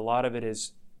to time, but a lot of it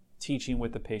is teaching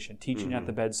with the patient, teaching at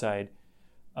the bedside,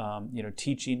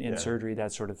 teaching in surgery,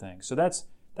 that sort of thing. So that's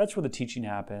where the teaching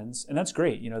happens, and that's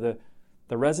great.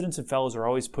 The residents and fellows are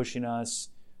always pushing us.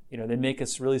 They make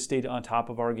us really stay on top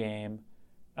of our game,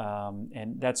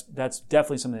 and that's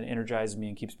definitely something that energizes me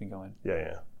and keeps me going.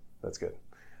 Yeah, that's good.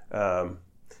 I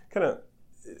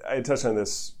touched on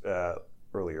this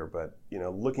earlier, but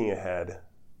looking ahead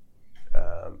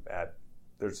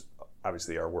there's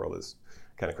obviously our world is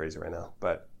kind of crazy right now,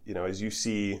 but as you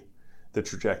see the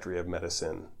trajectory of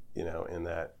medicine, in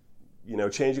that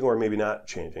changing or maybe not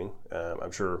changing,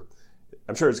 I'm sure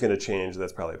it's going to change.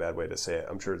 That's probably a bad way to say it.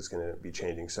 I'm sure it's going to be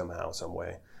changing somehow, some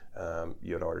way.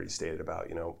 You had already stated about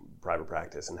private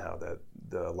practice and how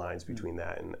the lines between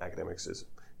that and academics is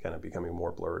kind of becoming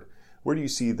more blurred. Where do you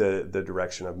see the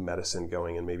direction of medicine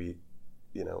going, and maybe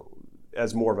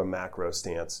as more of a macro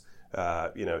stance,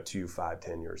 2, 5,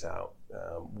 10 years out?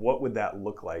 What would that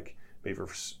look like maybe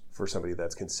for somebody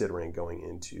that's considering going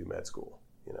into med school?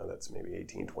 That's maybe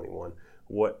 18, 21.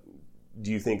 What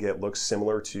do you think it looks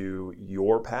similar to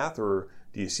your path, or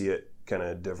do you see it kind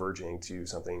of diverging to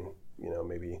something,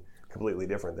 maybe completely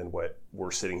different than what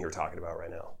we're sitting here talking about right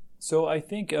now? So I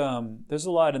think there's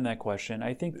a lot in that question.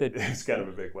 I think that it's kind of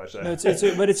a big question. No,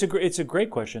 but it's a great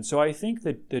question. So I think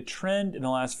that the trend in the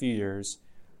last few years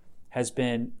has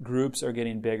been groups are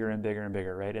getting bigger and bigger and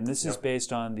bigger, right? And this is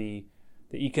based on the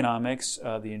economics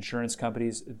of the insurance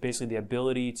companies, basically the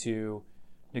ability to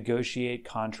negotiate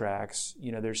contracts.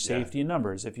 There's safety in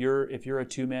numbers. If you're a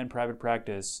 2-man private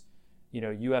practice,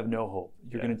 you have no hope.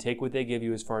 You're going to take what they give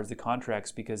you as far as the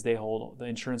contracts, because the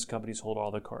insurance companies hold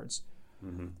all the cards.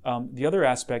 Mm-hmm. The other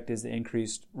aspect is the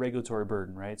increased regulatory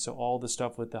burden, right? So all the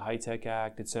stuff with the HITECH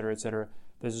Act, et cetera,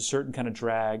 there's a certain kind of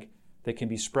drag that can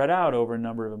be spread out over a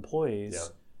number of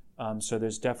employees. So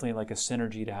there's definitely like a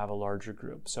synergy to have a larger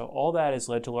group. So all that has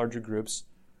led to larger groups.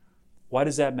 Why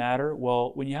does that matter?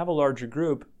 Well, when you have a larger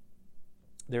group,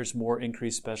 there's more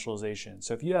increased specialization.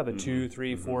 So if you have a 2,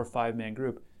 3, 4, 5-man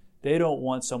group, they don't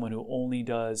want someone who only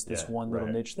does this one little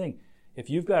niche thing. If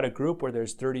you've got a group where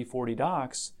there's 30, 40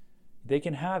 docs, they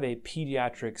can have a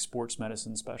pediatric sports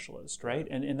medicine specialist, right?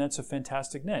 And that's a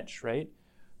fantastic niche, right?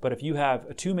 But if you have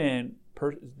a 2-man,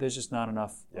 there's just not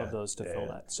enough of those to fill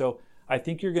that. So I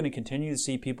think you're going to continue to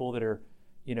see people that are,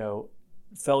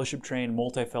 fellowship trained,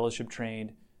 multi-fellowship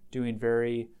trained, doing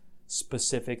very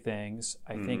specific things.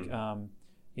 I think,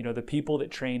 the people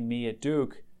that trained me at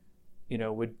Duke,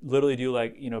 would literally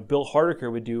do Bill Hardiker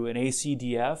would do an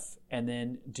ACDF and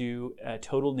then do a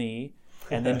total knee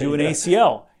and then do an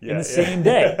ACL in the same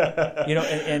day.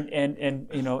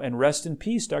 And rest in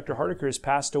peace, Dr. Hardiker has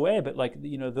passed away. But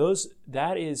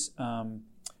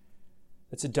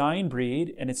it's a dying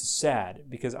breed, and it's sad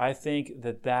because I think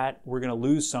that we're going to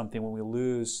lose something when we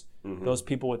lose those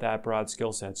people with that broad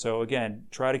skill set. So again,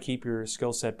 try to keep your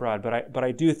skill set broad, but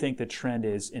I do think the trend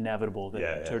is inevitable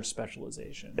towards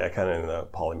specialization. Yeah, kind of in the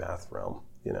polymath realm.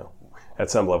 At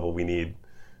some level, we need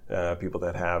people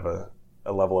that have a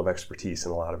level of expertise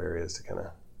in a lot of areas to kind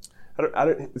of.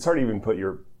 It's hard to even put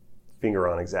your finger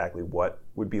on exactly what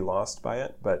would be lost by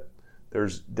it, but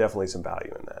there's definitely some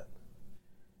value in that.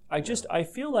 I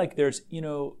feel like there's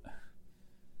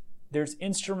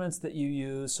instruments that you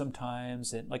use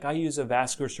sometimes, and like I use a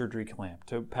vascular surgery clamp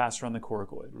to pass around the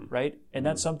coracoid, right? And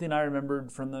that's something I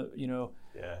remembered from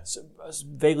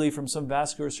vaguely from some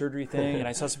vascular surgery thing, and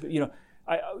I saw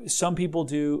some people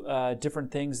do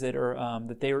different things that are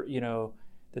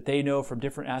that they know from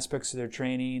different aspects of their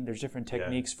training. There's different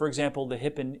techniques. For example, the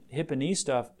hip and knee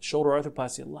stuff, shoulder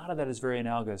arthroplasty, a lot of that is very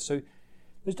analogous. So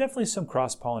there's definitely some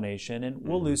cross-pollination, and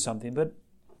we'll lose something, but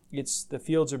the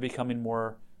fields are becoming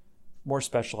more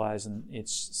specialized, and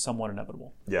it's somewhat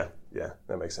inevitable. Yeah,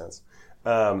 that makes sense.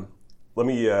 Let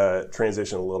me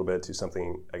transition a little bit to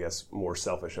something, I guess, more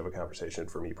selfish of a conversation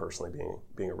for me personally,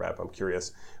 being a rep. I'm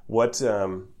curious, what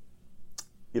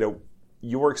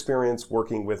your experience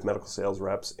working with medical sales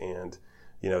reps and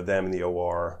them in the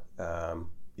OR.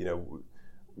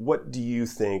 What do you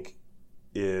think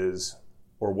is,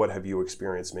 or what have you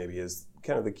experienced maybe is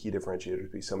kind of the key differentiator to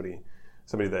be somebody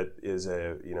that is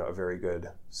a very good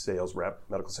sales rep,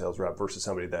 medical sales rep, versus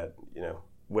somebody that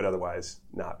would otherwise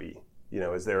not be?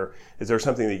 Is there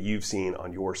something that you've seen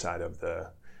on your side of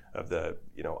the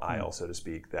aisle, so to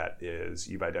speak, that is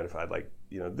you've identified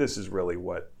this is really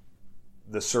what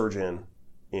the surgeon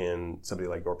in somebody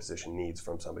like your position needs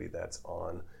from somebody that's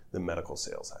on the medical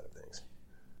sales side of things?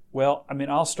 Well,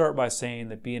 I'll start by saying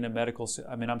that being a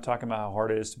I'm talking about how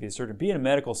hard it is to be a surgeon. Being a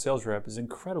medical sales rep is an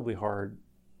incredibly hard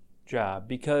job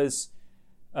because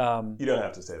you don't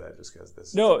have to say that just because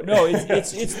this. No,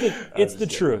 it's the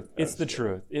truth. It's the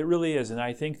truth. It really is, and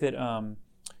I think that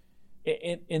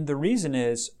and the reason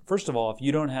is, first of all, if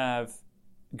you don't have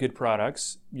good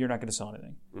products, you're not going to sell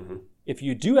anything. Mm-hmm. If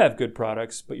you do have good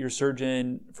products, but your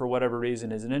surgeon for whatever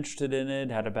reason isn't interested in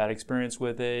it, had a bad experience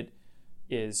with it,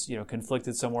 is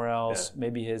conflicted somewhere else,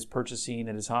 maybe his purchasing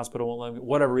at his hospital,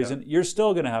 whatever reason, you're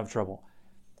still going to have trouble.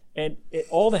 And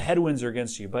all the headwinds are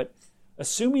against you. But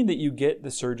assuming that you get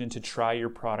the surgeon to try your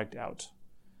product out,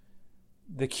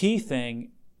 the key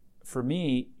thing for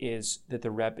me is that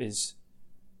the rep is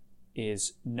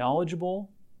knowledgeable,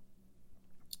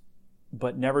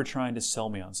 but never trying to sell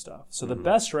me on stuff. So the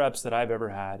best reps that I've ever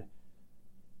had,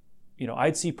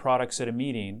 I'd see products at a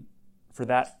meeting for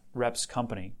that rep's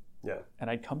company. Yeah. And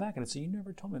I'd come back and I'd say, you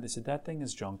never told me. They said, that thing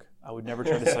is junk. I would never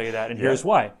try to sell you that. And here's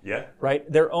why. Yeah. Right?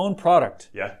 Their own product.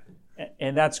 Yeah.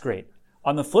 And that's great.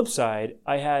 On the flip side,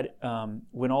 I had,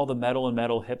 when all the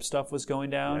metal hip stuff was going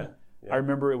down, I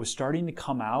remember it was starting to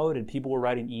come out and people were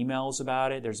writing emails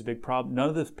about it. There's a big problem. None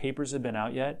of the papers had been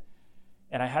out yet.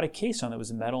 And I had a case on that was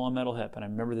a metal on metal hip. And I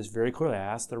remember this very clearly. I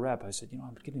asked the rep, I said,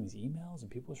 I'm getting these emails and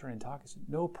people are starting to talk. I said,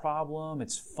 no problem.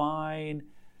 It's fine.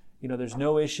 There's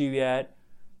no issue yet.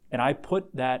 And I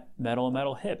put that metal on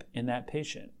metal hip in that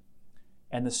patient.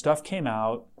 And the stuff came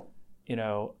out,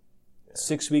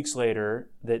 6 weeks later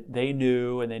that they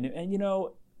knew and they knew. And,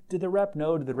 did the rep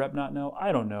know? Did the rep not know?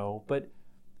 I don't know. But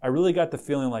I really got the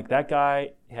feeling like that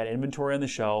guy had inventory on the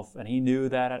shelf and he knew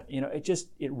that,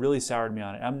 it really soured me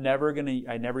on it. I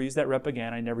never use that rep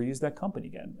again. I never use that company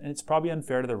again. And it's probably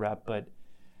unfair to the rep, but,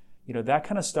 that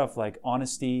kind of stuff like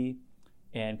honesty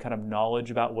and kind of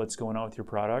knowledge about what's going on with your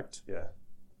product. Yeah.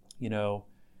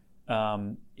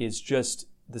 Is just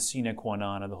the sine qua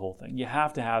non of the whole thing. You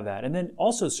have to have that. And then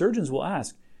also surgeons will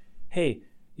ask, hey,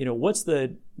 what's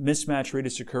the mismatch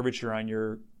radius of curvature on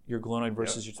your glenoid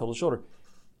versus your total shoulder?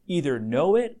 Either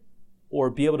know it or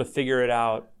be able to figure it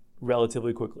out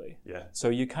relatively quickly. Yeah. So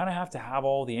you kind of have to have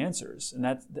all the answers, and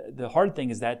that's the hard thing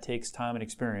is that takes time and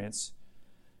experience.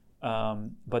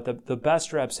 But the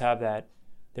best reps have that.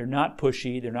 They're not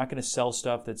pushy. They're not going to sell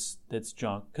stuff that's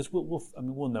junk because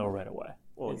we'll know right away.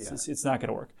 Well, it's not going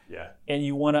to work. Yeah. And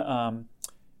you want to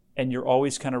and you're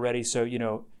always kind of ready. So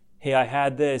hey, I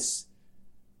had this.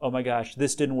 Oh my gosh,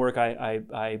 this didn't work.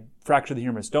 I fractured the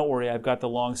humerus. Don't worry, I've got the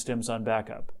long stems on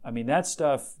backup. I mean, that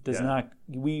stuff does not.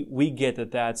 We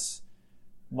get that's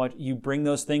much. You bring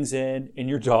those things in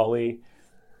your dolly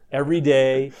every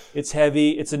day. It's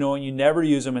heavy. It's annoying. You never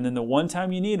use them, and then the one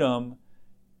time you need them,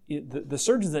 the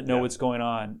surgeons that know what's going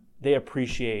on, they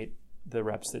appreciate the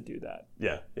reps that do that.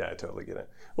 Yeah, I totally get it.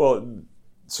 Well,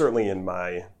 certainly in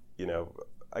my,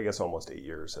 I guess almost 8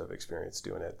 years of experience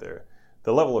doing it there.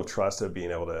 The level of trust of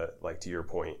being able to, like to your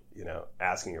point,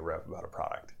 asking a rep about a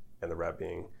product and the rep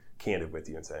being candid with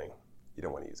you and saying, you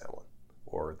don't want to use that one,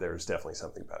 or there's definitely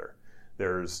something better.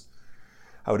 There's,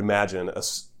 I would imagine,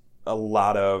 a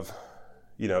lot of,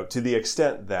 to the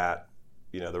extent that,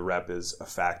 the rep is a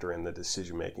factor in the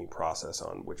decision-making process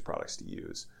on which products to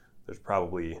use, there's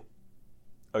probably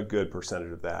a good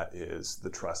percentage of that is the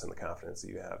trust and the confidence that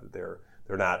you have that they're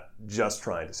not just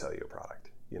trying to sell you a product,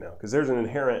 because there's an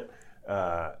inherent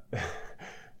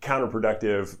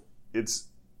counterproductive. It's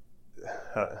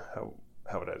how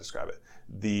would I describe it?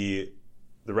 The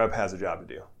rep has a job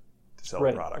to do to sell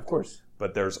the product, of course.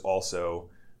 But there's also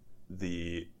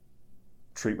the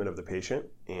treatment of the patient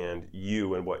and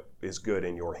you and what is good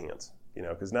in your hands.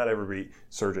 Because not every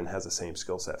surgeon has the same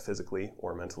skill set physically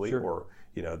or mentally, or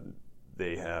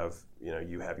they have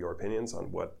you have your opinions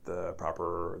on what the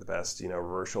proper, the best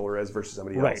reverse shoulder is versus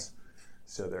somebody else.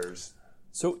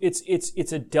 So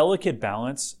it's a delicate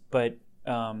balance, but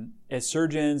as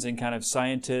surgeons and kind of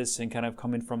scientists and kind of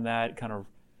coming from that kind of,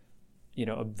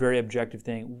 a very objective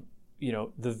thing,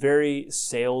 the very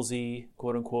salesy,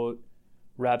 quote unquote,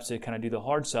 reps that kind of do the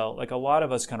hard sell, like a lot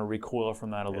of us kind of recoil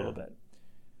from that a little bit.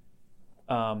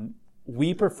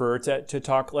 We prefer to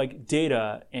talk like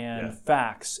data and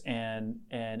facts and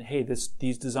hey,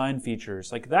 these design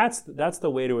features, like that's the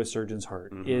way to a surgeon's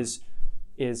heart, is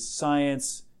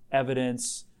science,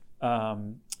 evidence,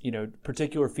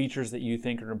 particular features that you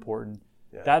think are important.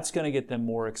 That's going to get them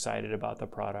more excited about the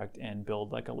product and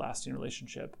build like a lasting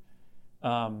relationship.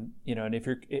 And if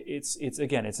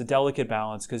it's a delicate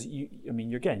balance because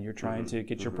you're trying to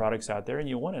get your products out there and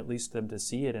you want at least them to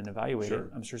see it and evaluate it.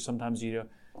 I'm sure sometimes you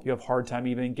have a hard time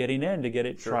even getting in to get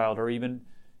it trialed or even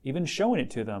showing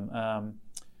it to them.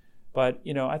 But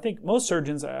I think most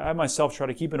surgeons, I myself try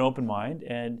to keep an open mind,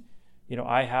 and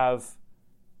I have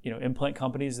implant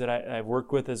companies that I've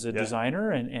worked with as a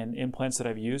designer and implants that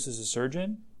I've used as a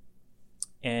surgeon.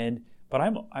 But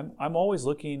I'm always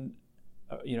looking,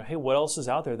 hey, what else is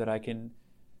out there that I can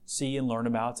see and learn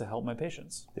about to help my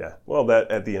patients? Yeah. Well, that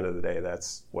at the end of the day,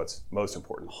 that's what's most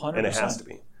important. 100%. And it has to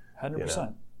be.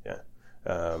 100%. Yeah.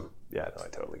 I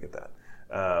totally get that.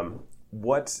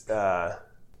 What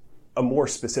a more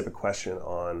specific question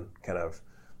on kind of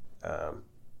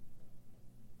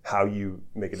how you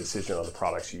make a decision on the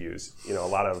products you use. A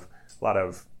lot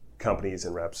of companies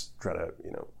and reps try to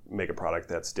make a product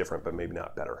that's different but maybe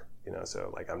not better.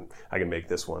 So like I can make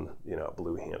this one a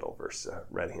blue handle versus a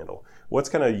red handle. What's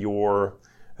kind of your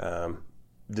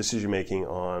decision making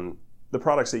on the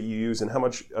products that you use, and how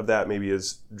much of that maybe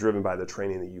is driven by the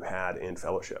training that you had in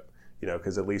fellowship?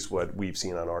 Because at least what we've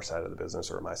seen on our side of the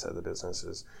business or my side of the business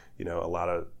is a lot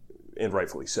of, and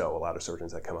rightfully so, a lot of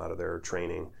surgeons that come out of their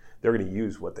training, they're going to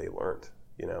use what they learned,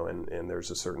 and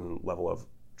there's a certain level of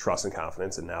trust and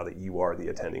confidence. And now that you are the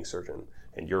attending surgeon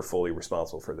and you're fully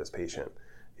responsible for this patient,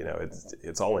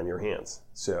 it's all in your hands.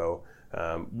 So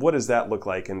what does that look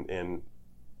like? And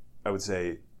I would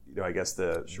say, I guess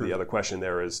the other question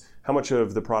there is how much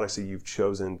of the products that you've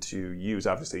chosen to use,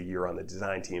 obviously you're on the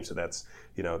design team, so that's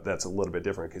a little bit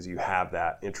different because you have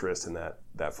that interest and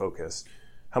that focus.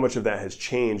 How much of that has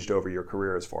changed over your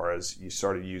career as far as you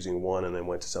started using one and then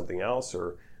went to something else,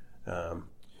 or how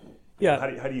do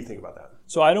you think about that?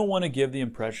 So I don't want to give the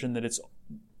impression that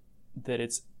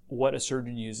it's what a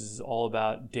surgeon uses is all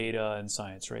about data and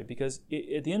science, right? Because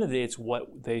at the end of the day, it's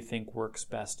what they think works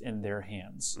best in their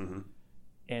hands. Mm-hmm.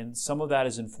 And some of that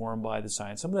is informed by the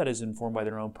science. Some of that is informed by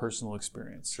their own personal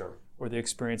experience, or the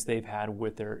experience they've had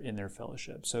in their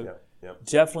fellowship. So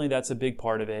definitely that's a big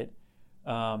part of it.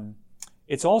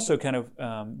 It's also kind of,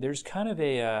 there's kind of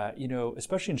a,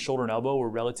 especially in shoulder and elbow, we're a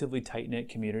relatively tight-knit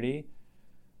community.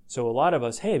 So a lot of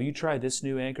us, hey, have you tried this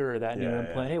new anchor or that new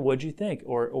implant? Hey, what'd you think?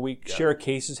 Or we share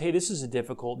cases. Hey, this is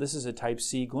a type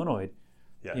C glenoid.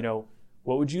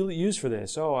 What would you use for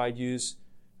this? Oh, I'd use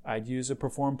I'd use a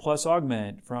Perform Plus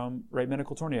Augment from Right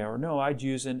Medical Tornado, or no, I'd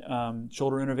use an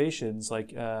Shoulder Innovations like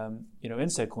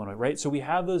NSAID Colloid, right? So we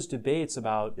have those debates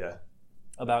about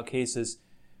cases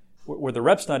where the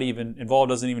rep's not even involved,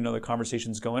 doesn't even know the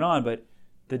conversation's going on, but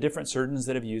the different surgeons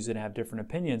that have used it and have different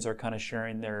opinions are kind of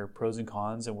sharing their pros and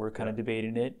cons, and we're kind of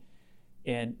debating it.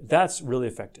 And that's really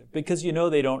effective because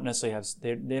they don't necessarily have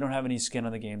they don't have any skin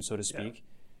on the game, so to speak.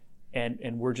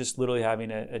 And we're just literally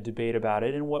having a debate about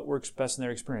it and what works best in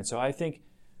their experience. So I think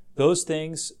those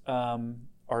things are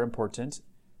important.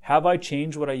 Have I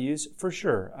changed what I use? For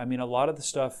sure. I mean, a lot of the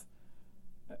stuff,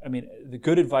 the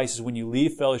good advice is when you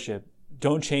leave fellowship,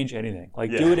 don't change anything.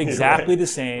 Do it exactly the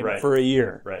same for a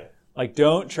year. Right.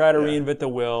 Don't try to reinvent the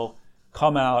wheel.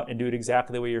 Come out and do it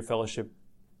exactly the way your fellowship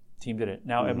team did it.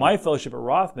 Now, at my fellowship at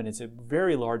Rothman, it's a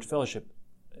very large fellowship,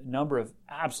 a number of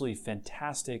absolutely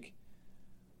fantastic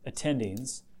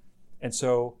attendings, and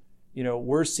so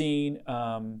we're seeing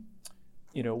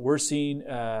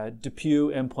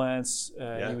DePuy implants.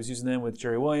 He was using them with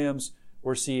Jerry Williams. We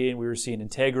were seeing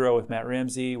Integra with Matt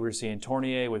Ramsey. We were seeing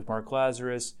Tournier with Mark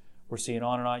Lazarus. We're seeing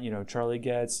on and on. Charlie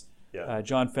Getz,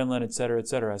 John Finland, et cetera, et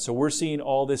cetera. So we're seeing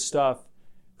all this stuff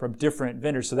from different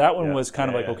vendors. So that one was kind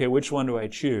of okay, which one do I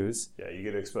choose? Yeah, you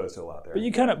get exposed to a lot there. But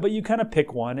you kind of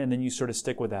pick one, and then you sort of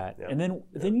stick with that. Yeah. And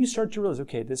then you start to realize,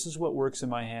 okay, this is what works in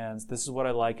my hands. This is what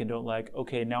I like and don't like.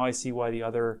 Okay, now I see why the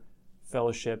other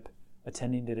fellowship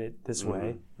attending did it this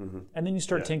way. Mm-hmm. And then you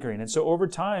start tinkering. And so over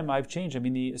time, I've changed.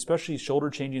 Especially shoulder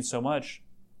changing so much.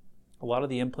 A lot of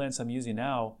the implants I'm using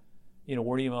now,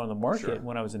 weren't even on the market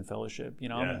when I was in fellowship.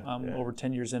 I'm over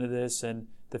 10 years into this, and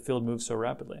the field moves so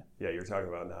rapidly. Yeah, you're talking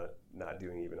about not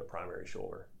doing even a primary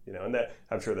shoulder, and that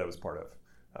I'm sure that was part of,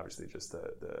 obviously, just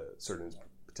the surgeons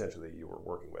potentially you were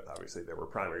working with. Obviously, there were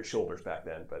primary shoulders back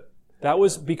then, but that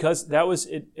was because that was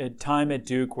a time at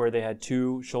Duke where they had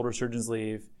 2 shoulder surgeons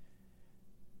leave,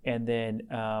 and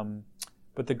then.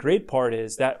 But the great part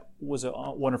is that was a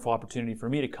wonderful opportunity for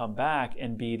me to come back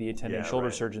and be the attending shoulder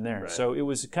surgeon there. Right. So it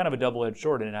was kind of a double-edged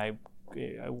sword, and I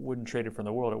wouldn't trade it for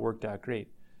the world. It worked out great.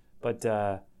 But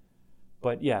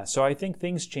yeah, so I think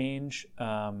things change.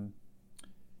 I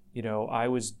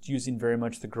was using very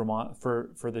much the Grammont for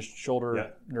the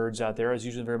shoulder nerds out there. I was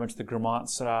using very much the Grammont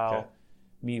style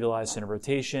medialized center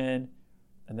rotation,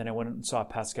 and then I went and saw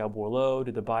Pascal Bourleau,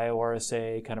 did the bio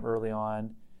RSA kind of early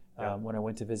on. When I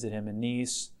went to visit him in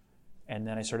Nice, and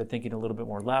then I started thinking a little bit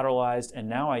more lateralized, and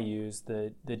now I use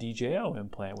the DJO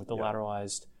implant with the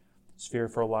lateralized sphere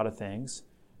for a lot of things.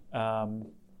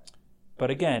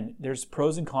 But again, there's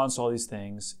pros and cons to all these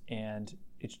things, and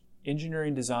it's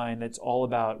engineering design that's all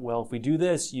about, well, if we do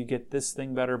this, you get this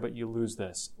thing better, but you lose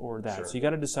this or that. Sure. So you got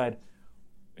to decide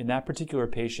in that particular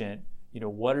patient,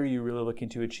 what are you really looking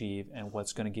to achieve, and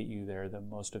what's going to get you there the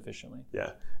most efficiently.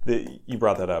 Yeah, you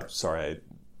brought that up. Sorry, I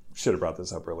should have brought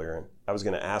this up earlier. I was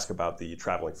going to ask about the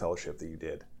traveling fellowship that you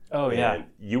did. Oh, and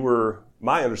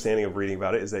my understanding of reading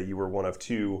about it is that you were one of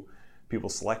 2 people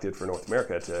selected for North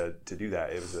America to do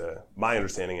that. It was my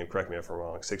understanding, and correct me if I'm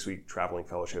wrong, 6-week traveling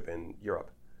fellowship in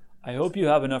Europe. I hope you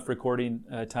have enough recording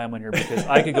time on here because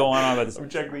I could go on about this.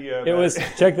 Check the.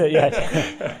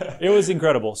 It was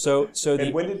incredible.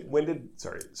 And when did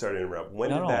sorry to interrupt.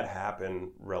 When did that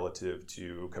happen relative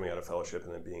to coming out of fellowship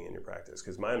and then being in your practice?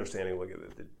 Because my understanding, looking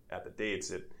at the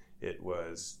dates, it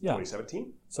was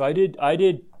 2017. So I did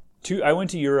 2. I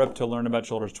went to Europe to learn about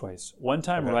shoulders twice. One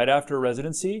time right after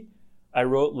residency, I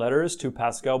wrote letters to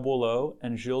Pascal Bourleau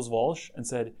and Gilles Walsh and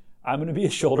said, I'm going to be a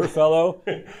shoulder fellow,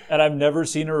 and I've never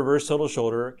seen a reverse total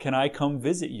shoulder. Can I come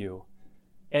visit you?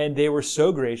 And they were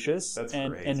so gracious. That's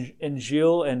great. And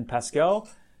Gilles and Pascal,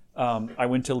 I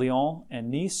went to Lyon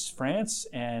and Nice, France,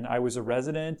 and I was a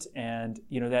resident. And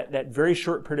that very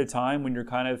short period of time when you're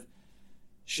kind of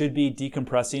should be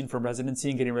decompressing from residency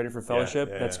and getting ready for fellowship,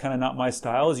 that's kind of not my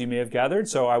style, as you may have gathered.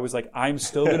 So I was like, I'm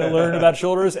still going to learn about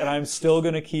shoulders, and I'm still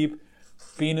going to keep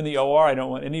being in the OR. I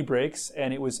don't want any breaks,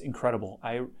 and it was incredible.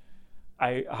 I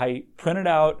printed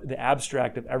out the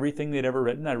abstract of everything they'd ever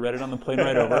written. I read it on the plane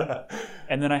right over.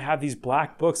 And then I have these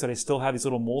black books that I still have, these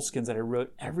little moleskins that I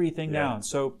wrote everything down.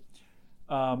 So,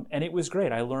 and it was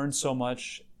great. I learned so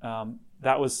much.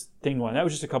 That was thing 1. That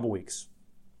was just a couple weeks.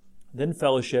 Then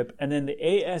fellowship. And then the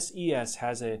ASES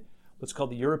has what's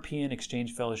called the European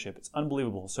Exchange Fellowship. It's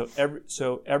unbelievable. So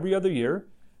every other year,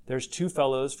 there's 2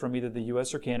 fellows from either the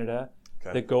U.S. or Canada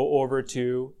that go over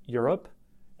to Europe.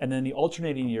 And then the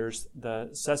alternating years, the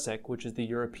CESEC, which is the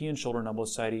European Shoulder and Elbow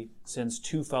Society, sends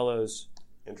 2 fellows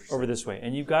over this way.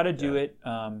 And you've got to do it.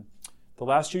 The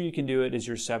last year you can do it is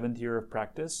your 7th year of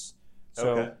practice.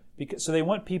 So So they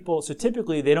want people. So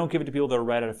typically they don't give it to people that are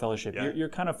right out of fellowship. Yeah. You're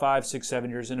kind of 5, 6, 7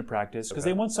 years into practice because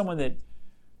they want someone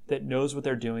that knows what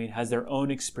they're doing, has their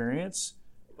own experience,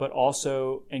 but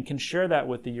also and can share that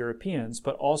with the Europeans.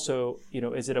 But also,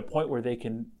 is at a point where they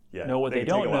can know what they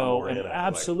don't know, and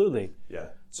absolutely. Yeah.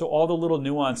 So all the little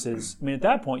nuances. I mean, at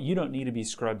that point, you don't need to be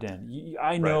scrubbed in.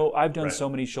 I know I've done so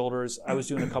many shoulders. I was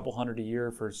doing a couple hundred a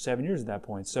year for 7 years at that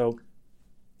point. So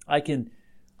I can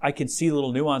see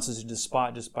little nuances and just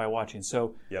spot just by watching.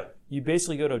 So you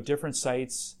basically go to different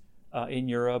sites in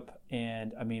Europe,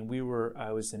 and I mean,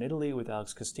 I was in Italy with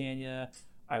Alex Castagna.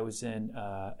 I was in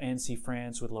Annecy,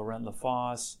 France with Laurent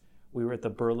Lafosse. We were at the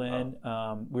Berlin.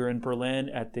 We were in Berlin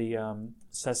at the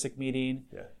CESIC meeting.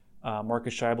 Yeah.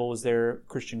 Marcus Scheibel was there.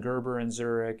 Christian Gerber in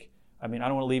Zurich. I mean, I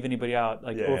don't want to leave anybody out.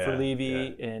 Like Ofer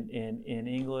Levy in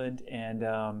England, and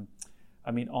I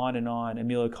mean, on and on.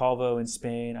 Emilio Calvo in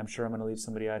Spain. I'm sure I'm going to leave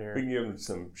somebody out here. We can give them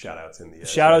some shout-outs in the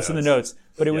shout-outs in the notes.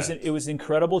 But it was an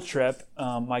incredible trip.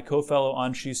 My co-fellow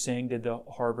Anshu Singh did the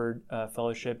Harvard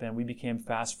fellowship, and we became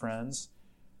fast friends.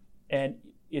 And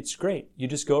it's great. You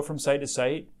just go from site to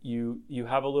site. You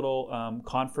have a little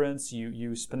conference.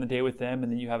 You spend the day with them,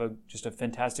 and then you have just a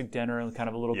fantastic dinner and kind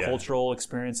of a little cultural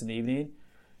experience in the evening.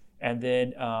 And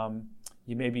then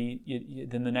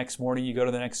then the next morning you go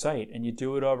to the next site, and you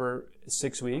do it over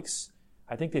 6 weeks.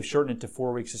 I think they've shortened it to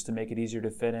 4 weeks just to make it easier to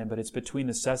fit in. But it's between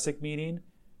the CESIC meeting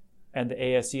and the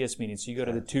ASES meeting. So you go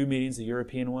to the two meetings, the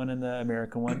European one and the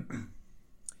American one.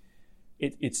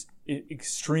 It's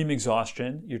extreme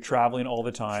exhaustion. You're traveling all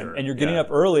the time, and you're getting up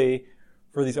early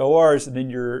for these ORs, and then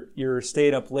you're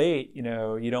staying up late. You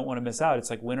don't want to miss out.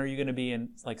 It's like, when are you going to be in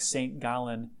like St.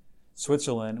 Gallen,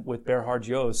 Switzerland with Berhard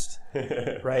Jost,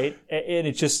 right? And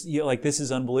it's just this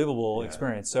is unbelievable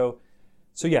experience. So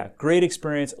great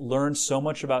experience. Learned so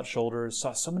much about shoulders.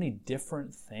 Saw so many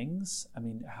different things. I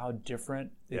mean, how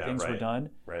different things were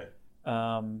done. Right.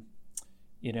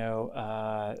 It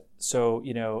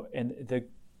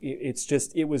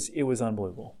was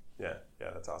unbelievable. Yeah,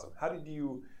 that's awesome.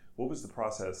 What was the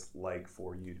process like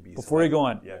for you to be Before you go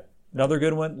on, another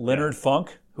good one, Leonard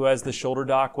Funk, who has the Shoulder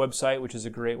Doc website, which is a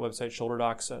great website,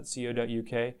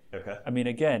 shoulderdocs.co.uk. Okay. I mean,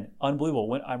 again, unbelievable.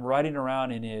 When I'm riding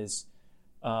around in his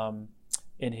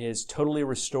totally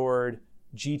restored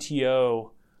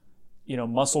GTO,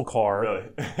 muscle car, really?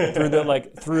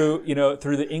 through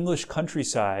the English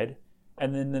countryside.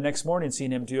 And then the next morning,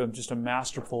 seeing him do just a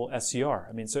masterful SCR.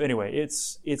 I mean, so anyway,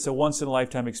 it's a once in a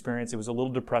lifetime experience. It was a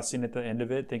little depressing at the end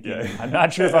of it, thinking I'm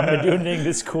not sure if I'm going to do anything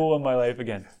this cool in my life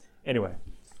again. Anyway,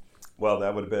 well,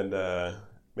 that would have been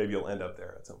maybe you'll end up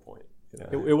there at some point.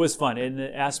 It was fun, and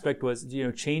the aspect was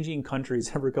changing countries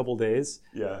every couple of days.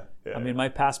 Yeah. I mean, my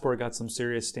passport got some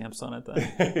serious stamps on it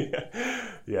then.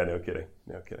 Yeah. No kidding.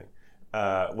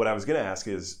 What I was going to ask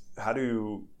is how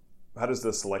does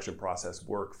the selection process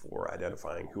work for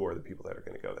identifying who are the people that are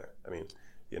going to go there? I mean,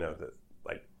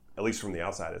 at least from the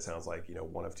outside, it sounds like,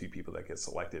 one of two people that get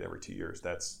selected every 2 years.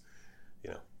 That's,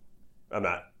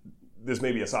 this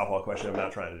may be a softball question. I'm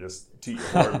not trying to just toot your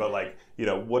horn, but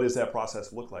what does that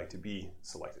process look like to be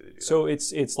selected to do that? So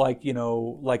it's like,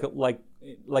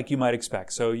 like you might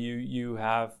expect. So you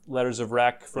have letters of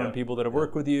rec from people that have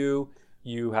worked with you.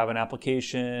 You have an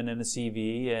application and a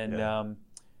CV, and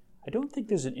I don't think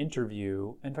there's an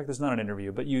interview. In fact, there's not an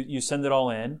interview, but you send it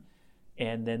all in,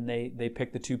 and then they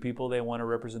pick the two people they want to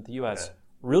represent the U.S. Yeah.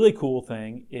 Really cool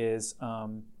thing is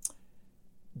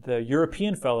the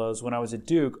European fellows, when I was at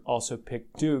Duke, also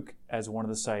picked Duke as one of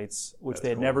the sites, which they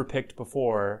had never picked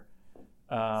before.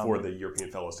 For the European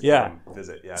fellows to come and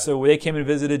visit. Yeah. So they came and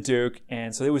visited Duke,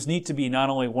 and so it was neat to be not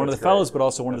only one of the fellows, but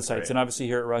also one of the sites. Great. And obviously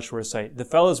here at Rushworth site, the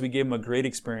fellows, we gave them a great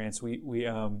experience. We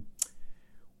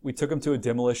took them to a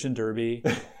demolition derby.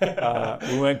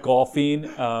 We went golfing,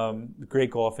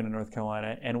 great golfing in North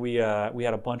Carolina, and we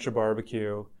had a bunch of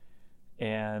barbecue,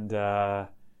 and they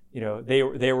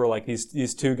were like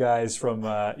these two guys from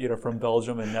from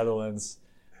Belgium and Netherlands,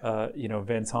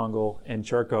 Van Tongel and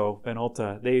Charco Van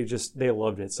Alta. They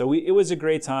loved it. So it was a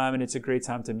great time, and it's a great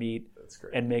time to meet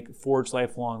and forge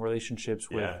lifelong relationships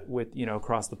with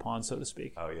across the pond, so to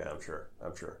speak. Oh yeah, I'm sure.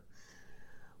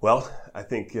 Well, I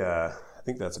think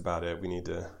that's about it. We need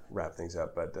to wrap things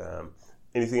up. But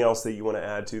anything else that you want to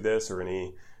add to this, or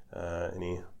any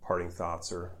parting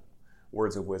thoughts or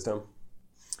words of wisdom?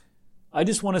 I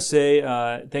just want to say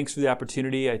thanks for the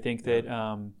opportunity. I think that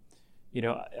I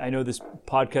know this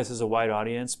podcast is a wide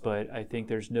audience, but I think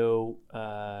there's no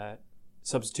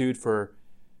substitute for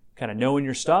kind of knowing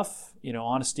your stuff.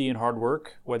 Honesty and hard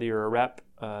work. Whether you're a rep,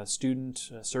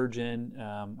 student, a surgeon,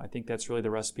 I think that's really the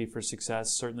recipe for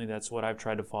success. Certainly, that's what I've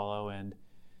tried to follow, and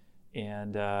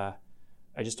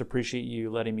I just appreciate you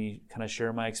letting me kind of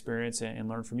share my experience and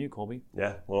learn from you, Colby.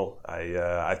 Yeah, well,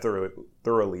 I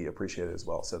thoroughly appreciate it as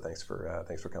well. So thanks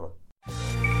for coming.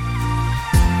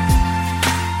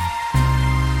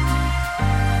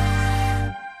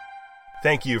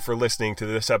 Thank you for listening to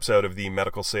this episode of the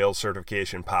Medical Sales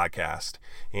Certification Podcast.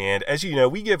 And as you know,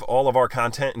 we give all of our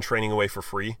content and training away for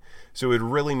free, so it would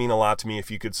really mean a lot to me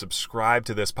if you could subscribe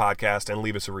to this podcast and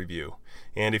leave us a review.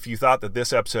 And if you thought that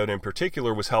this episode in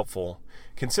particular was helpful,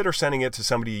 consider sending it to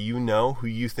somebody you know who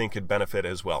you think could benefit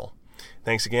as well.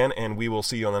 Thanks again, and we will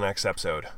see you on the next episode.